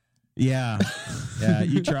enough. Yeah. Yeah,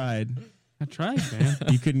 you tried. I tried, man.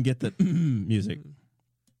 You couldn't get the music.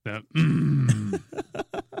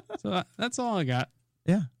 So that's all I got.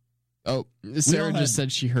 Yeah. Oh, Sarah just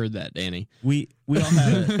said she heard that, Danny. We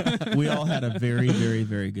all had a very, very,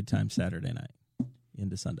 very good time Saturday night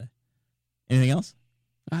into Sunday. Anything else?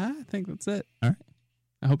 I think that's it. All right.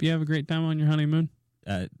 I hope you have a great time on your honeymoon.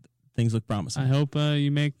 Things look promising. I hope you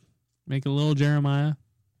make a little Jeremiah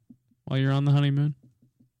while you're on the honeymoon.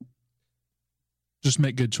 Just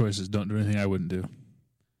make good choices. Don't do anything I wouldn't do.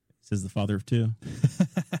 Says the father of two.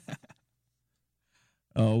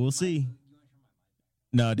 Oh, we'll see.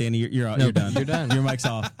 No, Danny, you're out. You're done. You're done. Your mic's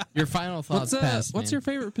off. Your final thoughts passed. What's your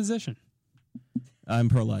favorite position? I'm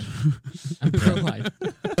pro-life. I'm pro-life.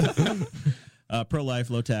 Pro-life,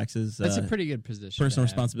 low taxes. That's a pretty good position. Personal to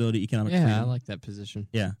have. responsibility, economic Yeah, freedom. I like that position.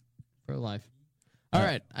 Yeah. Pro-life. All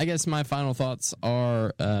right. I guess my final thoughts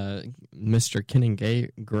are Mr. Kenan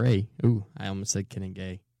Gray. Ooh, I almost said Kenan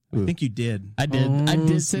Gay. Ooh. I think you did. I did. I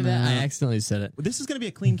did say that. I snap. accidentally said it. Well, this is going to be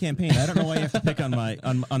a clean campaign. I don't know why you have to pick on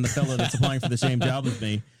on the fellow that's applying for the same job as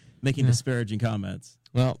me, making disparaging comments.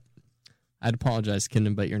 Well, I'd apologize,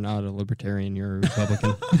 Kenan, but you're not a libertarian. You're a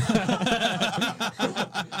Republican.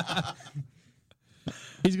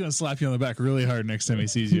 He's going to slap you on the back really hard next time he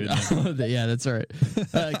sees you. Yeah, that's all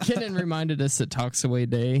right. Kenan reminded us that Talks Away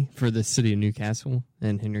Day for the city of Newcastle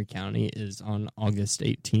and Henry County is on August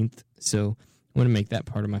 18th. So I want to make that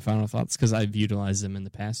part of my final thoughts because I've utilized them in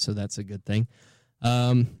the past, so that's a good thing.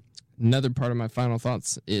 Another part of my final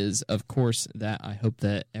thoughts is, of course, that I hope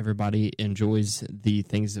that everybody enjoys the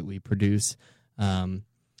things that we produce.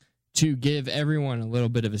 To give everyone a little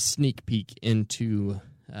bit of a sneak peek into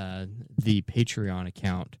the Patreon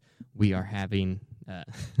account, we are having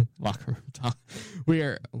locker room talk. We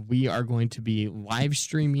are going to be live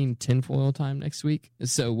streaming tinfoil time next week.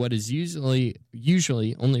 So what is usually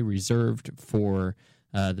only reserved for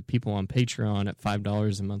the people on Patreon at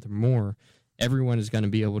 $5 a month or more, everyone is going to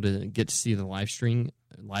be able to get to see the live stream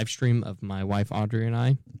of my wife Audrey and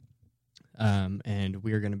I. And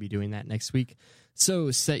we are going to be doing that next week.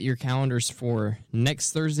 So set your calendars for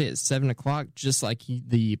next Thursday at 7:00, just like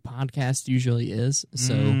the podcast usually is.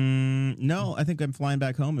 So no, I think I'm flying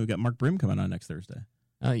back home. We've got Mark Brim coming on next Thursday.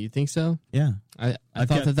 Oh, you think so? Yeah, I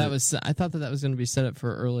thought that was going to be set up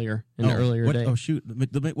for earlier day. Oh shoot!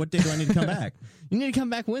 What day do I need to come back? You need to come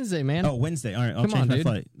back Wednesday, man. Oh, Wednesday. All right, I'll Come change on, my dude.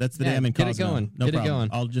 flight. That's the Yeah, day I'm in get it Cosmo. going. No Get it problem. going.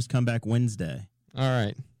 I'll just come back Wednesday. All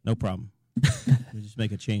right. No problem. We'll just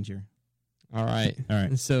make a change here. All right. All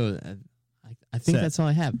right. So I think Set. that's all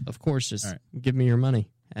I have. Of course, just All right. give me your money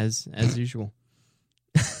as usual.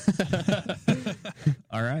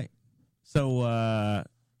 All right. So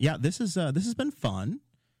yeah, this has been fun.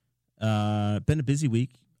 Been a busy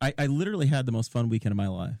week. I literally had the most fun weekend of my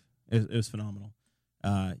life. It was phenomenal.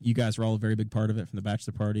 You guys were all a very big part of it, from the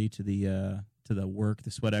bachelor party to the work,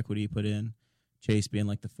 the sweat equity you put in. Chase being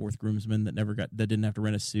like the fourth groomsman that didn't have to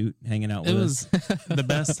rent a suit, hanging out It with was us. the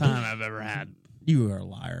best time I've ever had You are a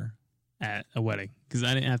liar. at a wedding because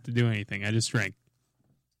I didn't have to do anything. I just drank.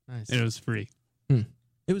 Nice. It was free.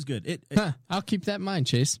 It was good. I'll keep that in mind,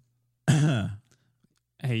 Chase. Hey,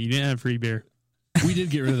 you didn't have free beer. We did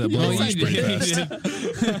get rid of that blow Oh, lunch you pretty did.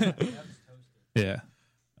 fast. Yeah.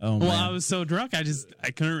 Oh, Well, man. I was so drunk, I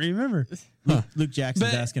couldn't remember. Luke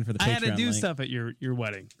Jackson's But asking for the Patreon I had to do link. stuff at your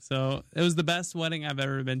wedding, so it was the best wedding I've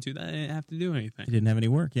ever been to. That I didn't have to do anything. He didn't have any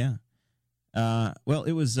work, yeah. Well,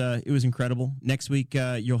 it was incredible. Next week,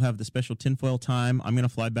 you'll have the special tinfoil time. I'm going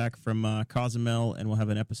to fly back from Cozumel, and we'll have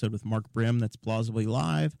an episode with Mark Brim that's plausibly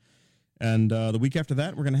live. And the week after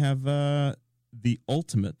that, we're going to have the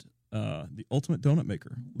ultimate donut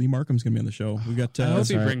maker. Lee Markham's going to be on the show. We got I hope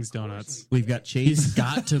he right. brings donuts. we've got Chase. He's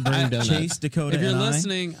got to bring donuts. Chase, Dakota, If you're and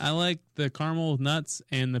listening, I like the caramel with nuts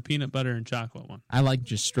and the peanut butter and chocolate one. I like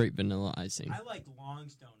just straight vanilla icing. like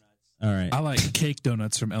Long's donuts. I. All right. I like cake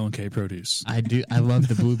donuts from L&K Produce, I do. I love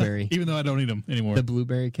the blueberry. even though I don't eat them anymore. The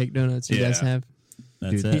blueberry cake donuts you guys Yeah. have.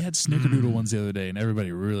 That's Dude, He it. had snickerdoodle ones the other day, and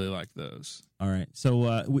everybody really liked those. All right.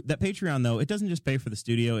 So that Patreon, though, it doesn't just pay for the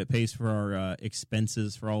studio. It pays for our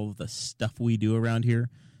expenses for all of the stuff we do around here.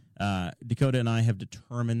 Dakota and I have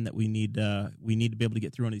determined that we need to be able to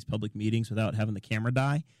get through one of these public meetings without having the camera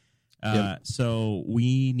die. So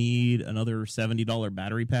we need another $70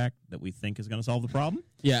 battery pack that we think is going to solve the problem.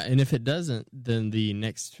 Yeah, and if it doesn't, then the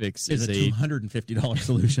next fix Is is a a $250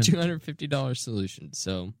 solution. $250 solution.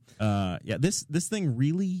 So Yeah, this thing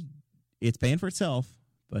really, it's paying for itself,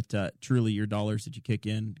 But truly, your dollars that you kick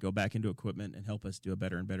in go back into equipment and help us do a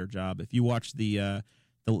better and better job. If you watch the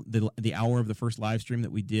hour of the first live stream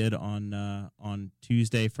that we did on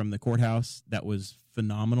Tuesday from the courthouse, that was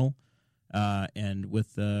phenomenal. And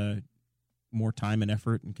with more time and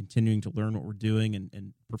effort and continuing to learn what we're doing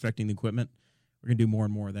and perfecting the equipment, we're going to do more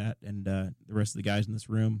and more of that. And the rest of the guys in this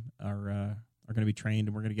room are going to be trained,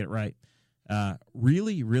 and we're going to get it right.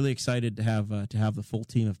 Really, really excited to have the full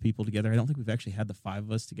team of people together. I don't think we've actually had the 5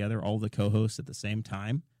 of us together, all the co-hosts at the same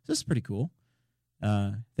time. So this is pretty cool.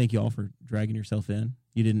 Thank you all for dragging yourself in.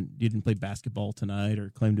 You didn't play basketball tonight or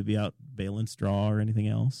claim to be out baling straw or anything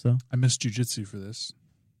else. So I missed jujitsu for this.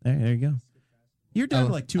 there you go. You're down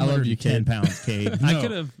to like 210 pounds, Cade.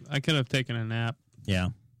 No. I could have taken a nap. Yeah.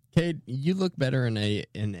 Cade, you look better in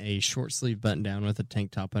a short sleeve button down with a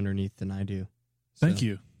tank top underneath than I do. Thank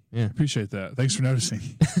you. Yeah. Appreciate that. Thanks for noticing.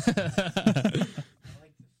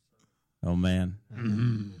 Oh man.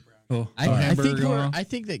 Oh, I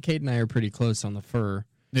think that Cade and I are pretty close on the fur.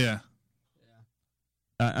 yeah.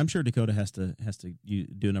 I'm sure Dakota has to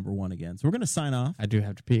do number 1 again. So we're going to sign off. I do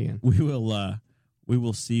have to pee again. We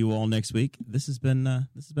will see you all next week. This has been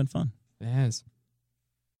fun. It has.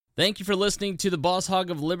 Thank you for listening to the Boss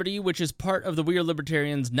Hog of Liberty, which is part of the We Are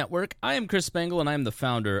Libertarians Network. I am Chris Spangle, and I am the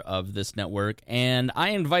founder of this network, and I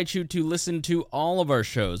invite you to listen to all of our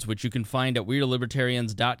shows, which you can find at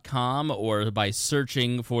WeAreLibertarians.com or by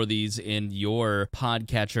searching for these in your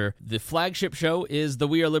podcatcher. The flagship show is the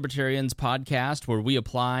We Are Libertarians podcast, where we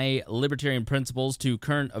apply libertarian principles to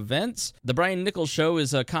current events. The Brian Nichols Show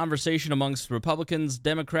is a conversation amongst Republicans,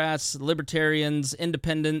 Democrats, Libertarians,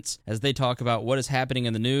 Independents, as they talk about what is happening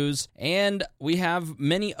in the news. And we have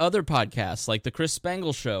many other podcasts like The Chris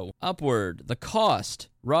Spangle Show, Upward, The Cost,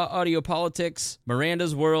 Raw Audio Politics,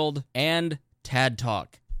 Miranda's World, and Tad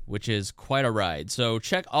Talk, which is quite a ride. So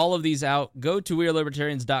check all of these out. Go to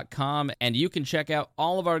WeAreLibertarians.com and you can check out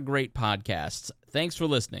all of our great podcasts. Thanks for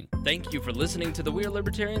listening. Thank you for listening to the We Are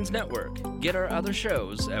Libertarians Network. Get our other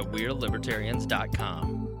shows at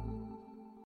WeAreLibertarians.com.